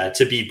to do that,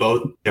 to be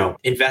both,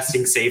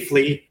 investing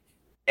safely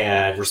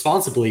and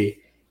responsibly,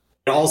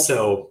 and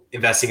also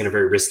investing in a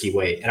very risky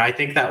way. And I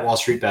think that Wall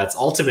Street Bets,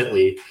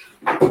 ultimately,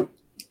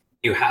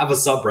 you have a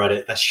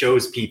subreddit that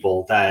shows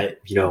people that,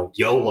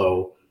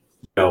 YOLO,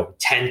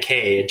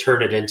 10K and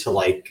turn it into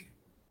like,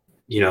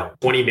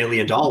 $20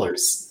 million.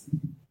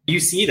 You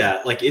see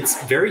that, like,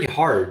 it's very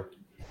hard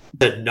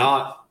to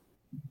not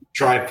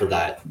strive for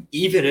that,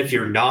 even if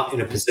you're not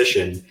in a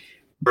position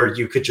where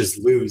you could just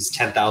lose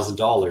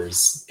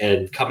 $10,000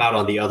 and come out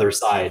on the other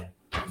side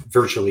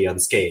virtually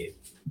unscathed.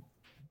 You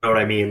know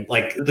what I mean?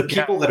 Like, the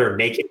people that are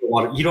making a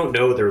lot of, you don't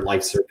know their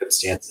life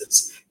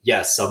circumstances.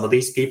 Yes, some of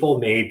these people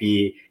may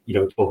be,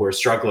 people who are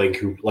struggling,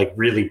 who like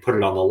really put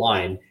it on the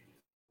line.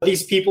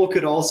 These people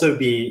could also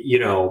be,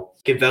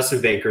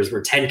 investment bankers where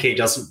 10K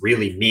doesn't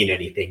really mean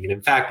anything. And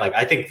in fact, like,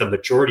 I think the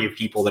majority of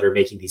people that are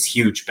making these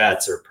huge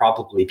bets are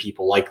probably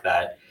people like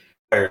that,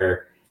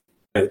 where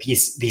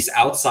these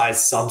outsized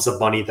sums of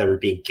money that are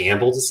being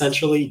gambled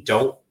essentially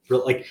don't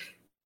really, like,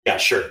 yeah,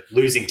 sure,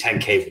 losing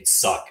 10K would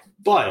suck,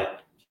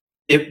 but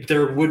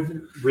there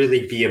wouldn't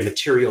really be a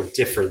material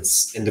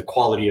difference in the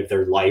quality of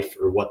their life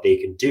or what they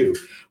can do.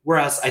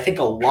 Whereas I think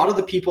a lot of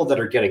the people that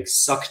are getting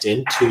sucked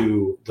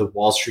into the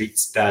Wall Street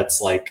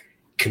bets like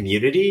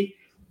community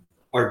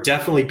are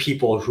definitely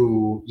people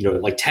who,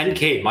 like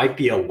 10K might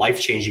be a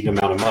life-changing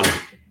amount of money.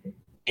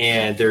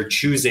 And they're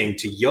choosing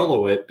to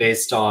YOLO it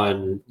based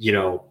on,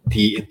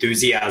 the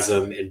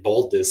enthusiasm and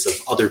boldness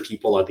of other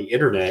people on the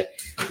internet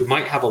who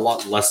might have a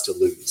lot less to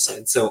lose.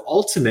 And so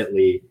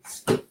ultimately,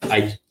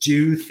 I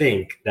do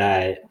think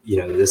that,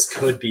 this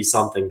could be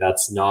something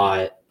that's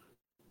not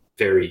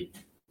very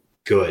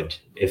good,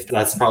 if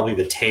that's probably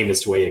the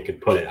tamest way I could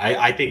put it.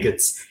 I think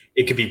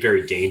it could be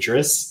very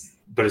dangerous,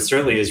 but it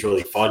certainly is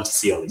really fun to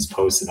see all these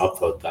posts and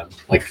upload them.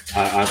 Like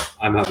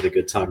I'm having a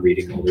good time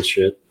reading all this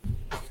shit.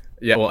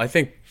 Yeah, well, I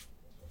think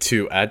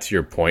to add to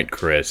your point,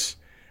 Chris,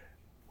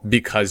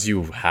 because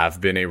you have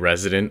been a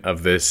resident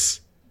of this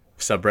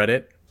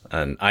subreddit,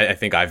 and I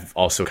think I've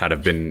also kind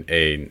of been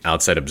an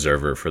outside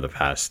observer for the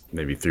past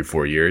maybe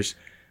 3-4 years,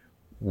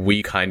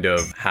 we kind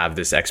of have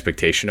this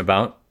expectation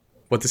about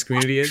what this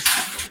community is.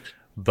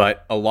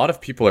 But a lot of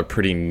people are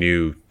pretty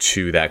new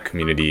to that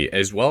community,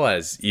 as well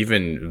as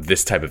even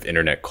this type of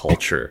internet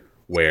culture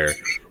where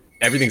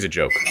everything's a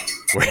joke,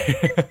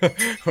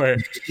 where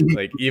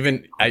like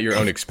even at your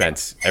own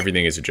expense,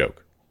 everything is a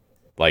joke.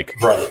 Like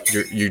right.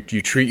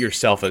 you treat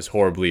yourself as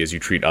horribly as you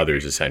treat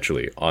others,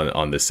 essentially,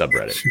 on this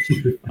subreddit.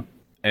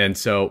 And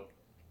so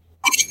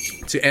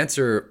to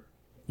answer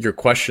your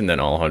question then,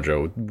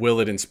 Alejandro, will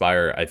it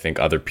inspire, I think,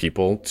 other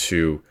people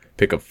to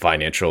pick up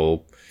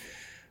financial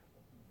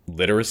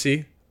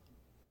literacy?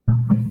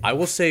 I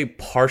will say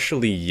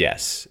partially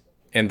yes.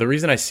 And the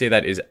reason I say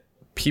that is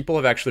people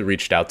have actually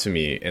reached out to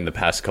me in the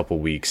past couple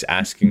weeks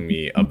asking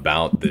me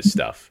about this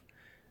stuff,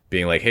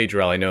 being like, hey,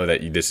 Jarrell, I know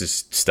that this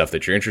is stuff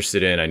that you're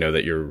interested in. I know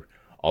that you're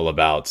all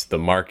about the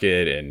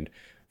market and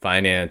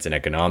finance and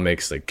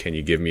economics. Like, can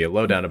you give me a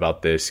lowdown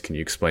about this? Can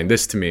you explain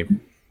this to me?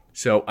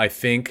 So I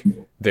think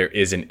there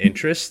is an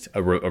interest,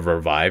 a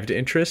revived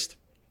interest.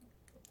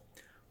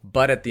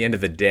 But at the end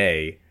of the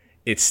day,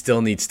 it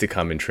still needs to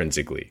come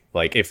intrinsically.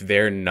 Like, if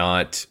they're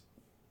not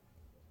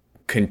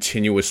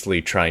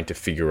continuously trying to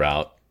figure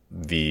out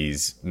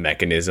these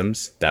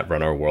mechanisms that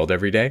run our world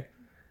every day,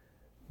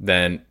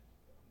 then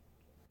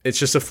it's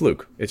just a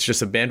fluke. It's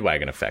just a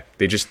bandwagon effect.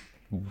 They just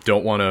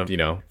don't want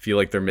to, feel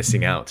like they're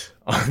missing out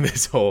on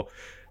this whole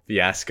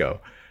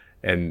fiasco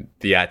and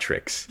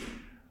theatrics.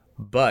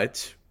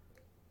 But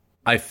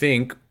I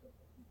think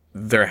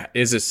there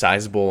is a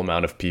sizable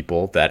amount of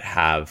people that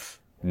have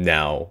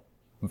now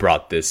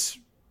brought this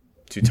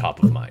to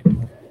top of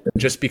mind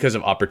just because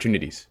of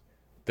opportunities.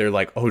 They're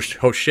like, oh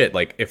shit,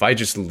 like if I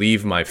just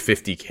leave my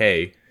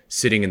 50K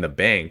sitting in the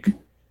bank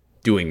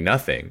doing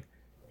nothing,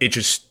 it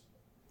just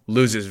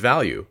loses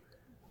value.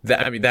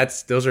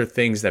 Those are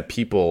things that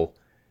people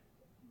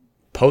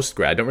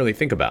post-grad don't really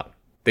think about.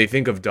 They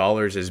think of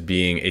dollars as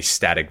being a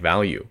static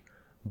value.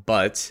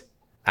 But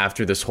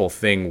after this whole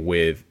thing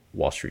with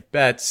Wall Street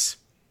bets,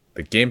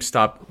 the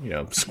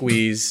GameStop,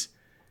 squeeze,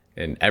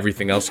 and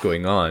everything else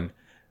going on,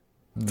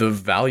 the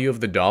value of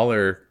the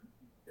dollar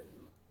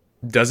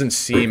doesn't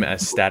seem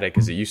as static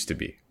as it used to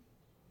be.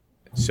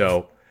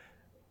 So,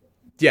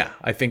 yeah,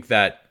 I think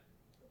that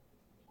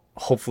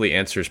hopefully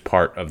answers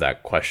part of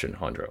that question,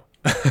 Hondro.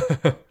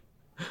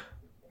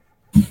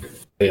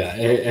 Yeah,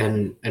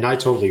 and I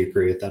totally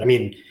agree with that. I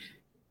mean,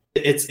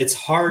 it's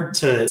hard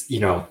to,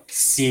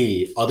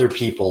 see other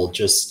people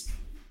just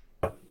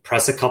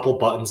press a couple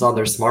buttons on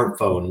their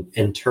smartphone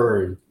and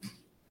turn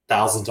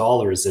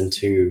 $1,000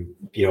 into,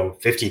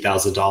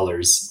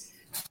 $50,000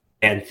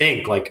 and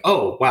think like,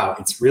 oh, wow,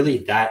 it's really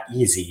that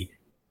easy,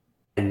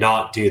 and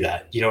not do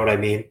that. You know what I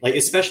mean? Like,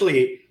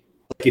 especially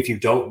if you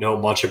don't know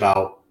much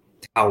about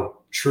how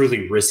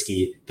truly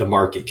risky the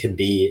market can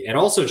be, and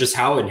also just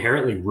how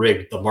inherently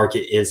rigged the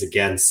market is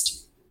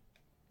against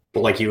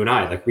people like you and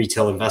I, like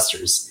retail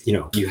investors.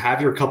 You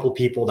have your couple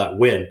people that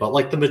win, but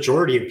like the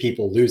majority of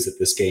people lose at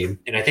this game.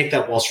 And I think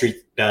that Wall Street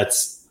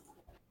bets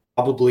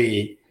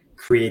probably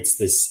creates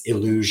this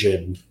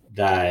illusion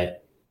that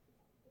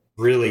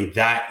really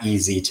that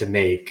easy to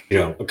make,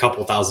 a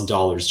couple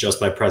 $1,000s just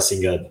by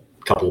pressing a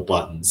couple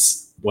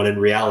buttons, when in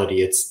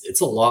reality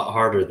it's a lot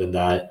harder than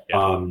that.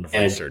 And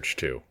research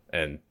too.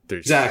 And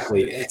there's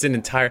exactly, it's an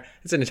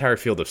entire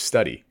field of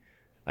study,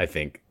 I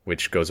think,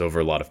 which goes over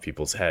a lot of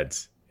people's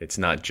heads. It's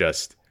not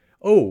just,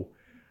 oh,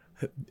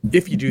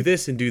 if you do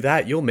this and do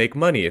that, you'll make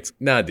money. It's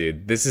nah,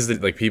 dude. This is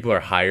like people are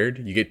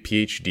hired. You get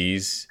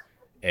PhDs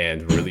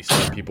and really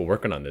smart people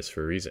working on this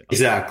for a reason.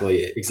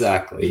 Exactly.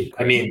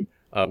 I mean,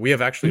 we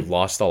have actually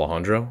lost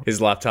Alejandro.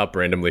 His laptop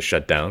randomly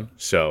shut down.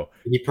 So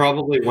he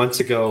probably went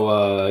to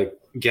go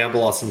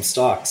gamble on some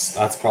stocks.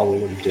 That's probably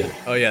what he did.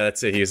 Oh yeah,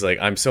 that's it. He's like,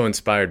 I'm so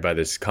inspired by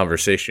this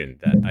conversation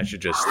that I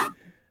should just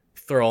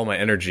throw all my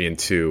energy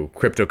into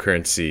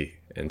cryptocurrency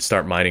and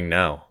start mining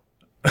now.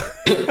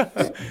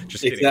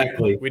 Just kidding.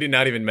 Exactly. We did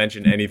not even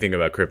mention anything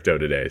about crypto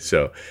today,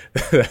 so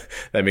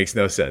that makes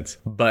no sense.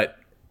 But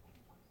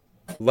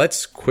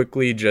let's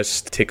quickly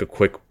just take a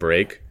quick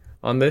break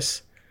on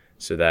this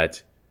so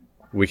that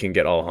we can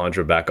get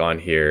Alejandro back on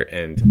here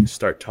and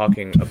start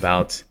talking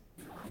about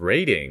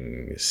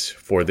ratings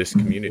for this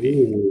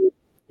community. Ooh.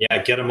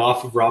 Yeah, get him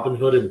off of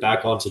Robinhood and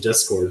back onto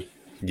Discord.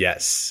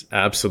 Yes,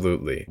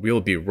 absolutely. We'll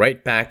be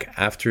right back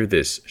after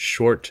this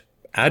short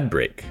ad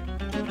break.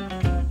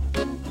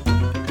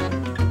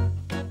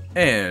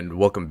 And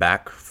welcome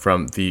back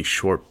from the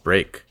short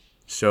break.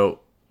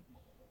 So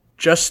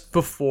just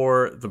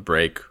before the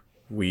break,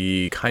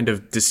 we kind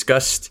of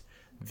discussed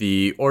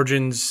the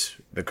origins,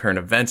 the current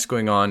events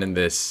going on in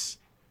this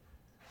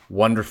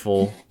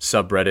wonderful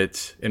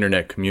subreddit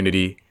internet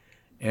community.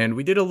 And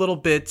we did a little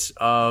bit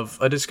of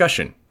a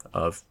discussion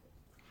of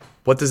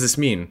what does this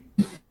mean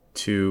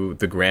to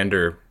the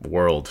grander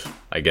world,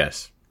 I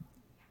guess,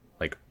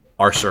 like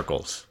our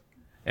circles.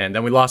 And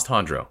then we lost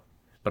Hondro,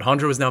 but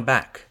Hondro is now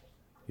back.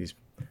 He's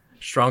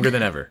stronger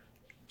than ever.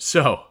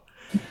 So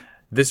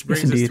this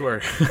brings us to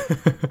our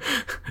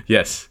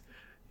yes,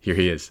 here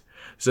he is.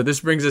 So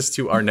this brings us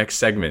to our next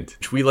segment,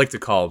 which we like to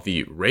call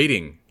the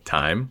rating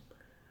time.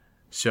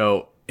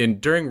 So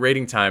during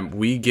rating time,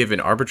 we give not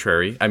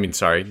arbitrary.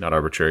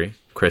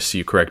 Chris,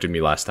 you corrected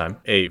me last time.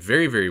 A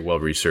very, very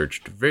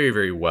well-researched, very,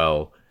 very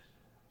well-backed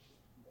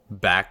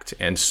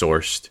and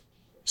sourced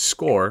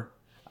score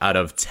out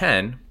of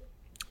 10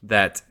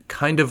 that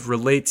kind of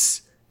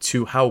relates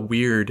to how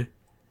weird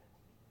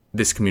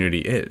this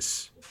community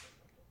is.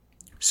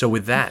 So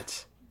with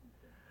that,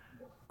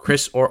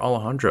 Chris or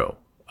Alejandro,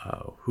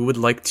 who would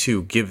like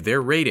to give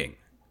their rating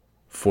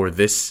for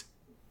this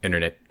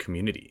internet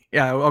community?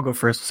 Yeah, I'll go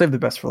first. Save the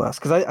best for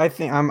last because I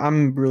think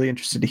I'm really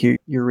interested to hear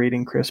your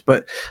rating, Chris.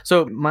 But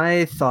so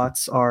my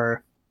thoughts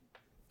are,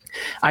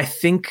 I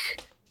think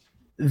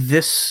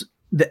the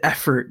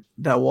effort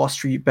that Wall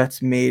Street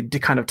Bets made to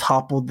kind of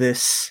topple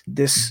this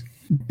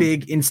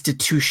big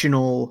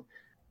institutional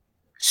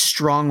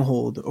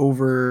stronghold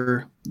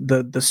over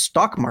the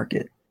stock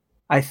market,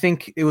 I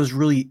think it was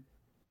really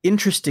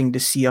interesting to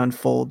see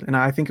unfold, and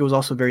I think it was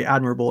also very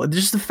admirable.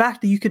 Just the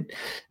fact that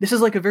this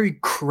is like a very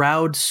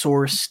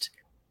crowdsourced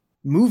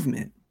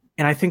movement,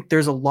 and I think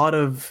there's a lot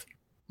of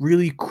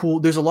like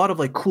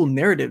cool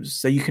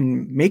narratives that you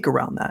can make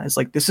around that. It's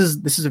like this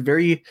is a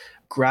very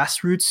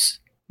grassroots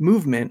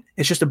movement.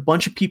 It's just a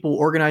bunch of people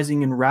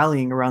organizing and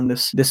rallying around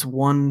this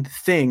one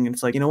thing. And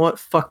it's like, you know what,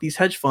 fuck these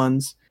hedge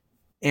funds,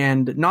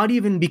 and not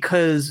even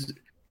because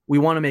we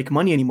want to make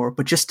money anymore,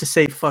 but just to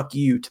say fuck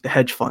you to the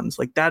hedge funds.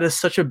 Like that is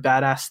such a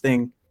badass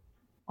thing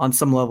on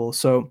some level.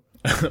 So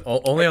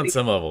only on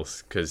some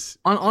levels, because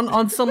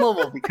on some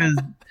level, because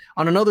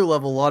on another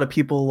level, a lot of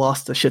people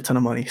lost a shit ton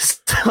of money.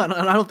 And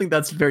I don't think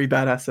that's very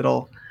badass at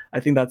all. I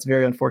think that's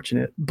very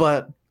unfortunate.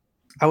 But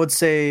I would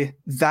say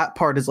that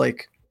part is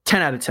like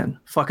 10 out of 10.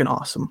 Fucking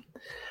awesome.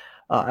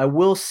 I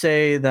will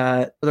say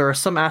that there are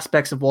some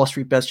aspects of Wall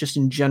Street Bets just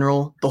in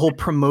general. The whole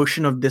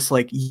promotion of this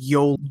like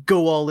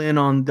go all in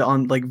on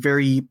like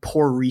very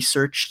poor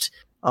researched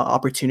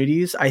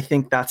opportunities. I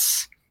think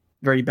that's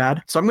very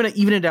bad. So I'm going to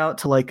even it out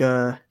to like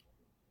an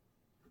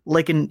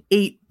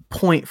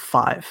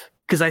 8.5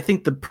 because I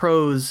think the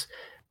pros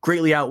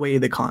greatly outweigh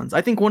the cons.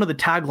 I think one of the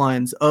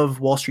taglines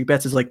of Wall Street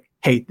Bets is like,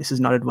 hey, this is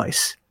not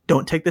advice.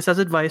 Don't take this as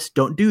advice.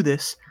 Don't do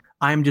this.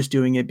 I'm just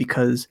doing it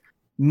because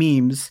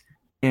memes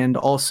and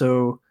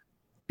also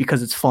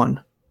because it's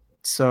fun.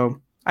 So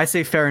I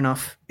say fair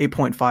enough,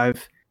 8.5.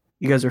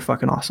 You guys are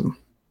fucking awesome.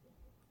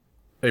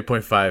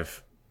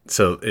 8.5.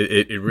 So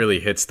it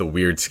really hits the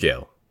weird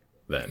scale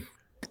then.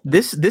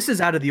 This is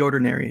out of the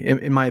ordinary,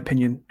 in my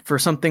opinion, for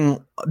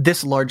something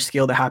this large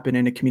scale to happen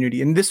in a community.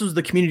 And this was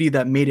the community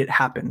that made it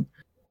happen.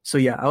 So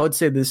yeah, I would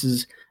say this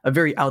is a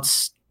very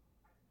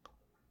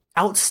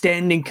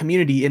outstanding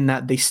community in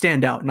that they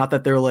stand out. Not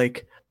that they're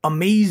like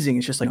amazing.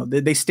 It's just like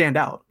they stand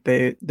out.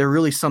 They're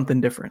really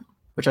something different,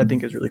 which I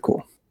think is really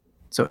cool.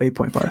 So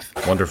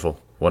 8.5.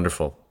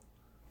 Wonderful.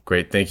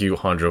 Great. Thank you,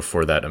 Hondro,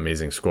 for that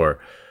amazing score.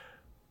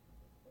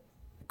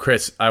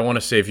 Chris, I want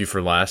to save you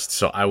for last,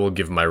 so I will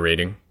give my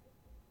rating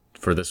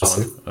for this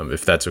one,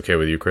 if that's okay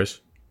with you, Chris.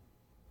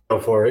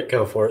 Go for it.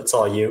 It's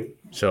all you.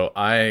 So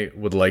I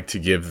would like to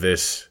give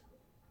this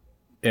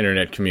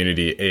internet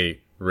community a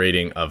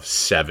rating of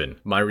 7.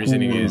 My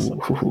reasoning is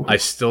I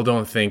still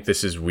don't think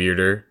this is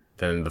weirder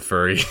than the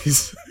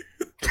furries.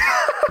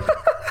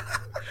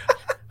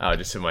 I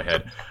just hit my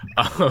head.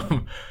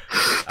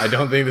 I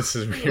don't think this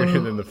is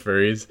weirder than the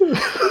furries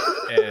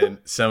and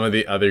some of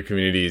the other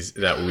communities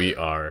that we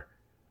are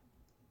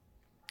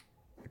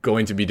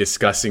going to be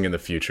discussing in the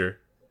future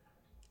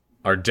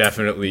are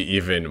definitely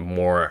even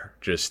more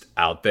just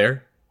out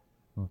there.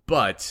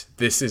 But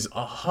this is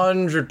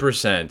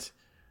 100%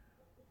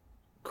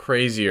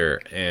 crazier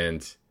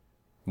and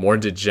more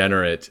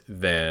degenerate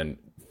than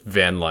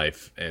van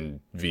life and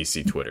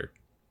VC Twitter.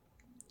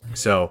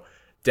 So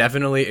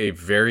definitely a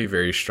very,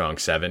 very strong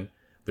 7.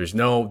 There's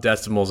no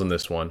decimals in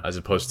this one as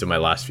opposed to my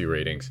last few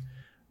ratings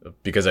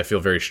because I feel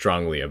very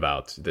strongly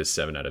about this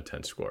 7 out of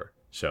 10 score.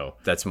 So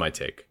that's my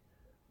take.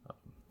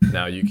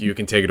 Now you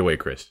can take it away,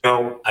 Chris.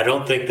 No, I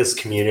don't think this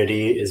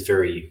community is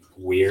very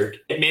weird.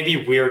 It may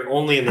be weird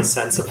only in the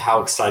sense of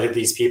how excited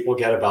these people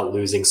get about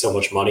losing so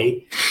much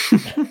money.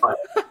 But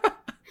I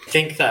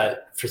think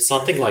that for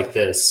something like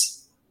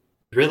this,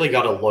 you really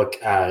got to look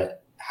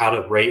at how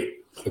to rate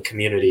a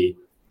community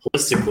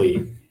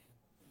holistically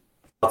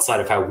outside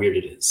of how weird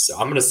it is. So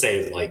I'm going to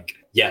say, like,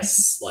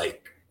 yes,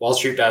 like Wall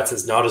Street Bets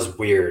is not as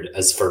weird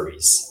as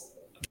furries.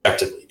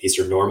 Objectively, these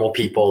are normal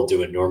people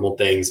doing normal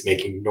things,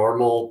 making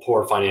normal,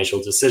 poor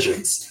financial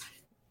decisions.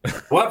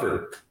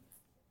 However,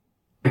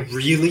 I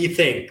really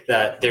think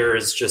that there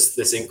is just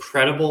this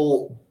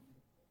incredible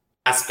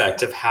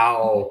aspect of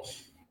how,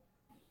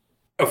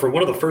 for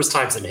one of the first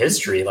times in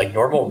history, like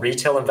normal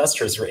retail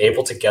investors were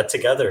able to get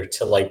together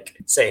to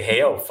like say,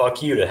 hey, oh,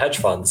 fuck you to hedge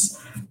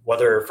funds,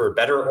 whether for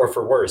better or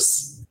for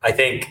worse. I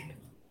think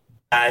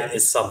that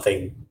is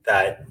something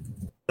that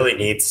really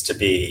needs to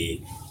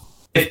be,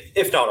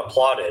 if not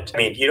applauded. I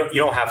mean, you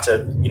don't have to,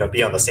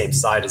 be on the same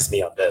side as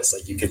me on this.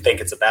 Like, you could think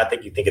it's a bad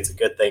thing, you think it's a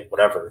good thing,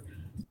 whatever.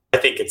 I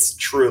think it's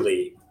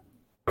truly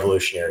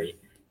revolutionary.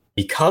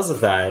 Because of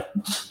that,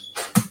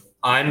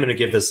 I'm going to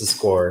give this a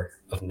score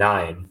of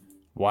 9.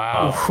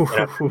 Wow.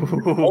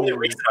 The only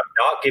reason I'm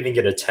not giving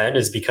it a 10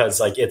 is because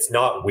like it's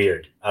not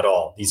weird at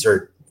all. These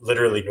are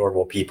literally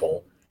normal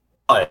people.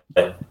 But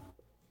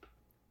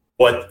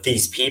what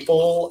these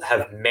people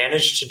have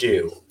managed to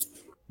do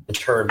in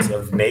terms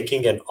of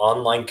making an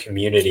online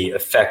community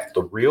affect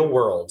the real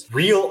world.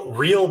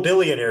 Real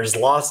billionaires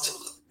lost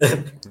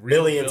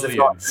millions, if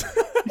not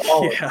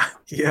all. Yeah.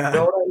 You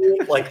know what I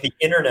mean? Like the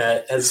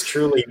internet has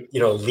truly,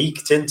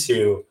 leaked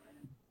into,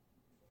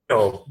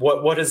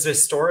 what has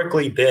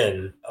historically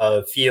been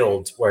a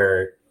field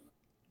where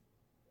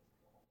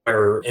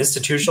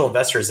institutional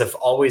investors have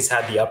always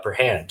had the upper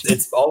hand.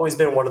 It's always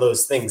been one of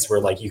those things where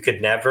like you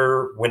could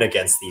never win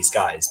against these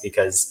guys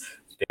because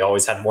they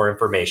always had more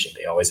information.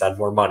 They always had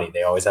more money.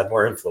 They always had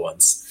more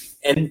influence.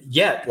 And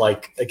yet,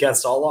 like,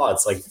 against all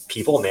odds, like,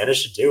 people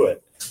managed to do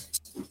it.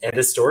 And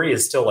the story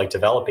is still, like,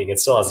 developing. It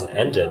still hasn't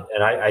ended.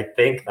 And I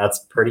think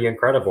that's pretty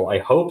incredible. I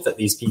hope that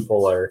these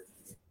people are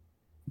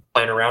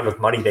playing around with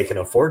money they can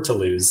afford to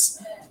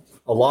lose.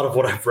 A lot of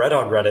what I've read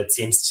on Reddit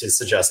seems to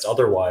suggest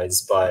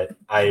otherwise. But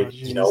I've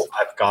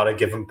got to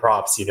give them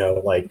props,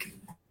 like,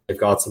 they've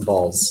got some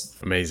balls.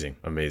 Amazing.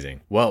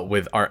 Well,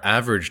 with our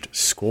averaged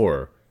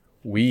score,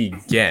 we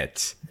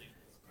get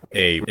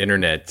a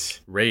internet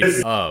rate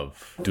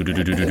of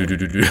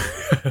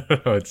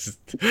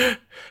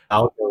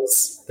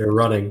Algos, they're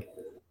running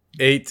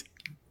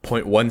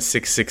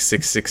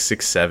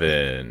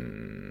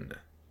 8.1666667.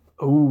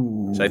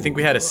 Ooh. So I think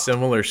we had a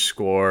similar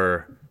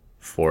score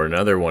for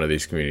another one of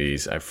these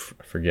communities. I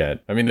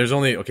forget. I mean, there's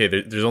only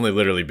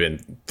literally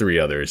been 3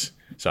 others,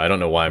 so I don't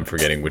know why I'm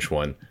forgetting which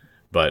one.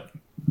 But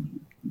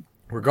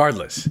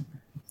regardless,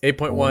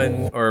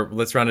 8.1, or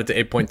let's round it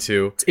to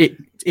 8.2.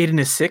 It's 8 and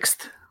a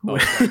sixth. Oh,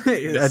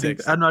 I think,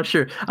 I'm not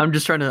sure. I'm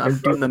just I'm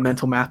doing the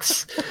mental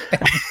maths. I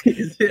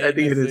think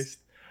it is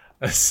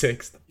a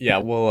sixth. Yeah,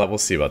 we'll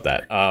see about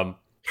that.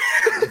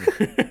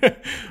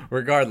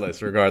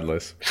 Regardless,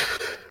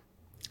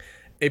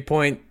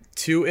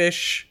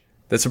 8.2-ish.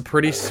 That's a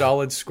pretty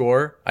solid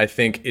score. I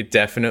think it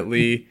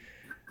definitely,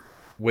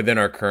 within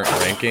our current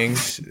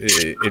rankings,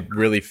 it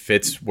really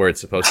fits where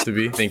it's supposed to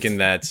be. Thinking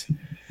that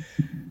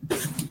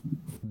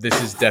this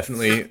is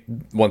definitely,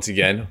 once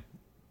again,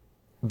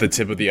 the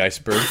tip of the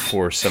iceberg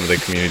for some of the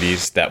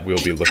communities that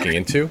we'll be looking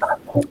into.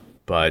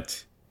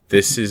 But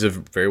this is a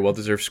very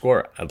well-deserved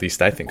score. At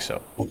least I think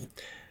so.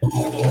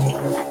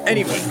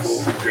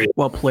 Anyways.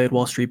 Well played,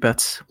 Wall Street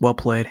Bets. Well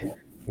played.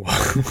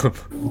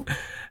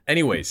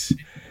 Anyways,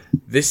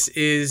 this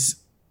is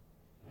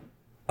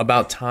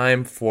about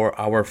time for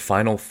our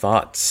final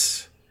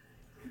thoughts.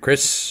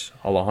 Chris,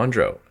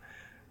 Alejandro,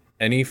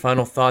 any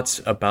final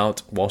thoughts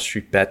about Wall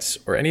Street Bets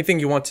or anything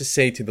you want to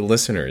say to the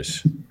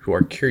listeners who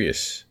are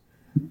curious?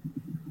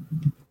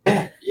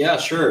 Yeah,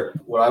 sure.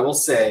 What I will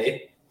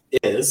say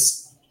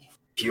is,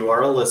 if you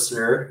are a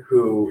listener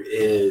who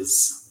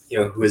has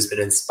been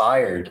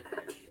inspired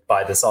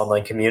by this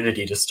online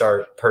community to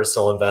start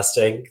personal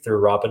investing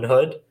through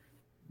Robinhood,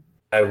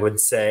 I would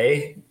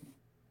say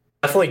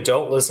definitely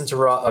don't listen to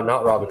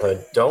not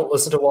Robinhood. Don't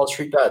listen to Wall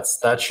Street Bets.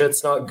 That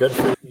shit's not good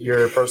for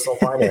your personal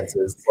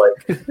finances.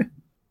 Like,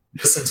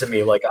 listen to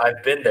me. Like,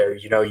 I've been there.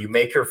 You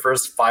make your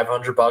first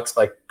 $500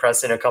 by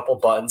pressing a couple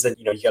buttons, and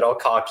you get all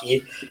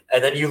cocky,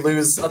 and then you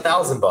lose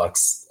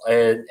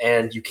 $1,000,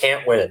 and you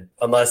can't win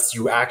unless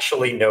you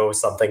actually know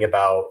something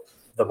about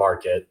the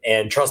market.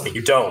 And trust me,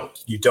 you don't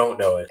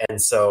know it.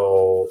 And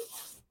so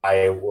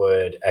I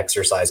would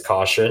exercise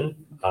caution.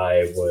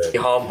 I would be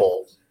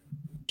humble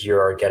if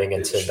you're getting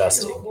into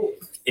investing.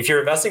 If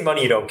you're investing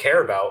money you don't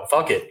care about,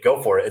 fuck it,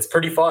 go for it. It's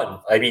pretty fun.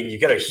 I mean, you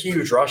get a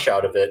huge rush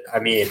out of it. I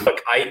mean, look,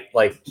 I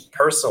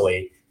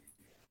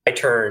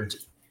turned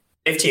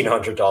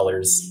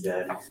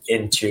 $1,500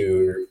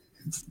 into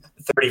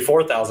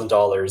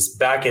 $34,000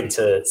 back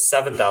into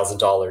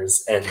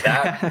 $7,000, and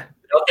that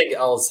nothing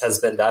else has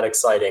been that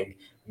exciting.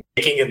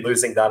 Making and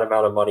losing that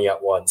amount of money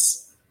at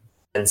once.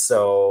 And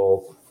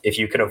so if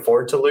you can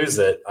afford to lose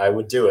it, I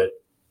would do it.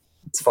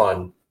 It's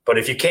fun. But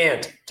if you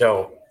can't,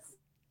 don't.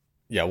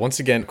 Yeah, once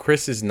again,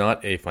 Chris is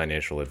not a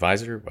financial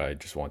advisor. I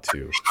just want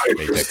to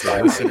make that clear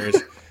to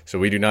listeners. So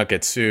we do not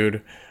get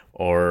sued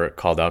or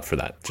called out for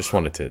that. Just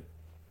wanted to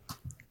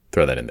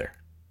throw that in there.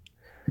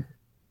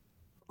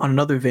 On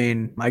another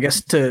vein, I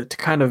guess to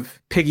kind of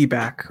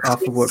piggyback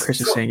off of what Chris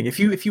is saying, if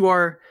you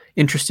are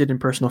interested in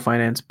personal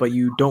finance, but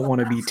you don't want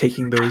to be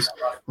taking those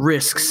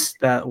risks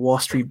that Wall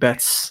Street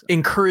Bets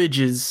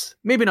encourages,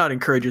 maybe not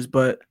encourages,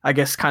 but I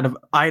guess kind of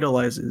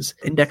idolizes,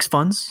 index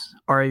funds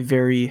are a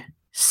very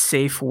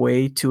safe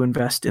way to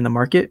invest in the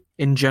market.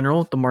 In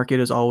general, the market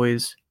is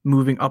always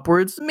moving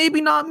upwards.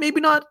 Maybe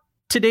not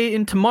today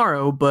and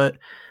tomorrow, but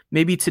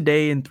maybe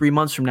today and 3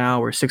 months from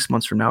now, or 6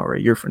 months from now, or a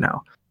year from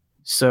now.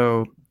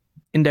 So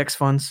index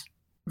funds,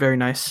 very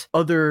nice.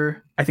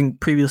 Other, I think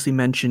previously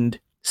mentioned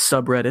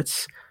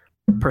subreddits,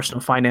 personal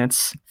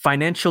finance.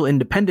 Financial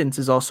independence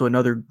is also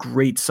another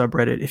great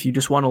subreddit if you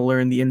just want to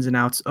learn the ins and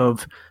outs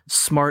of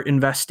smart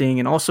investing,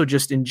 and also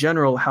just in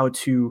general how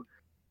to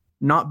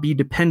not be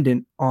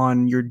dependent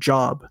on your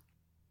job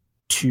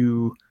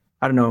to,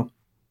 I don't know,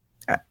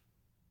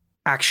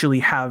 actually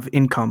have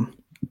income.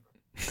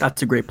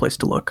 That's a great place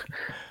to look.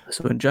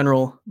 So in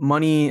general,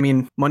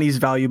 money's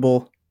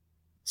valuable.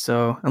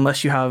 So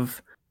unless you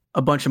have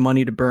a bunch of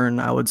money to burn,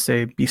 I would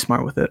say be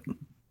smart with it.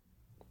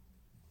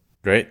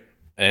 Great.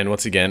 And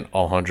once again,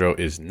 Alejandro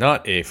is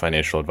not a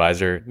financial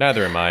advisor.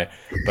 Neither am I.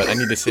 But I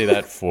need to say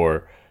that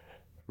for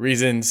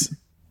reasons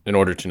in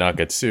order to not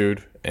get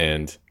sued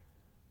and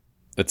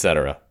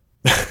etc.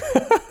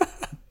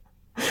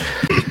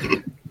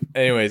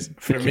 Anyways,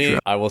 for me,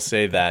 I will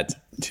say that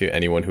to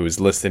anyone who is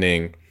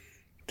listening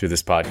to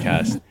this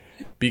podcast,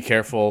 be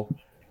careful.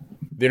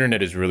 The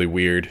internet is really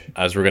weird,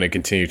 as we're going to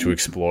continue to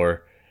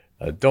explore.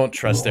 Don't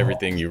trust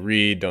everything you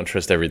read. Don't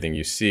trust everything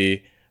you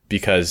see,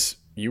 because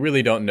you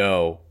really don't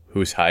know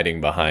who's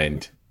hiding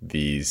behind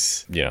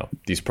these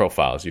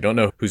profiles. You don't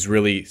know who's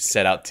really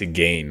set out to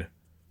gain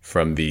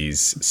from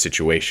these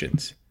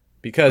situations,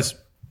 because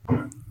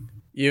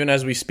even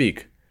as we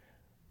speak,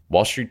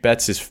 Wall Street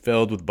Bets is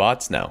filled with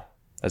bots now,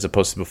 as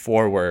opposed to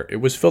before where it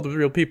was filled with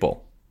real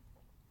people.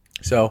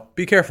 So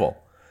be careful.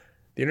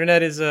 The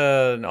internet is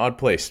an odd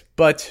place,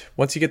 but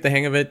once you get the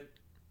hang of it,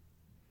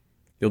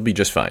 you'll be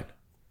just fine.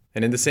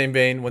 And in the same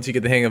vein, once you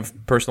get the hang of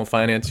personal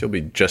finance, you'll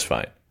be just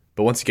fine.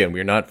 But once again, we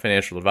are not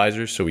financial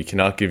advisors, so we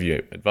cannot give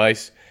you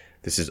advice.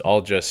 This is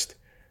all just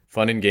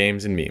fun and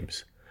games and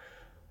memes.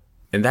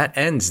 And that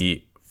ends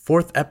the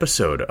 4th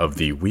episode of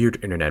the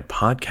Weird Internet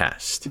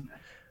Podcast.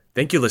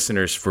 Thank you,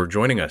 listeners, for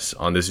joining us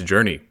on this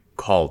journey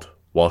called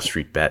Wall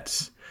Street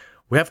Bets.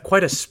 We have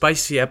quite a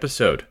spicy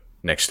episode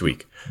next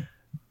week.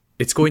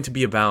 It's going to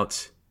be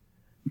about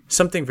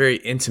something very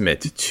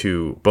intimate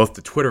to both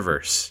the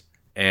Twitterverse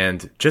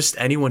and just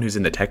anyone who's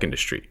in the tech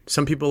industry.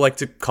 Some people like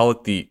to call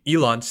it the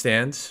Elon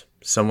stands.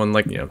 Some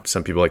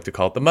people like to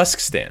call it the Musk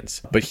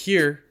stands. But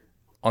here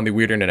on the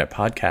Weird Internet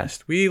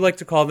Podcast, we like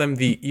to call them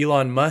the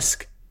Elon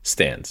Musk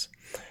stands,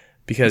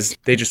 because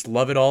they just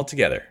love it all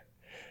together.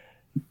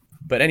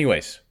 But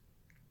anyways,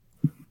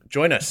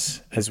 join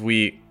us as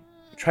we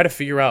try to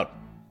figure out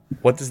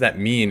what does that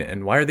mean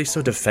and why are they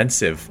so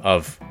defensive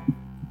of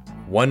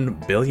one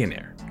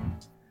billionaire.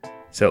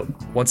 So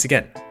once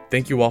again,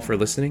 thank you all for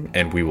listening,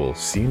 and we will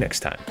see you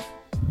next time.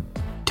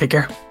 Take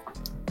care.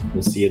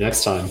 We'll see you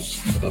next time.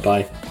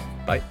 Bye-bye.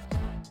 Bye.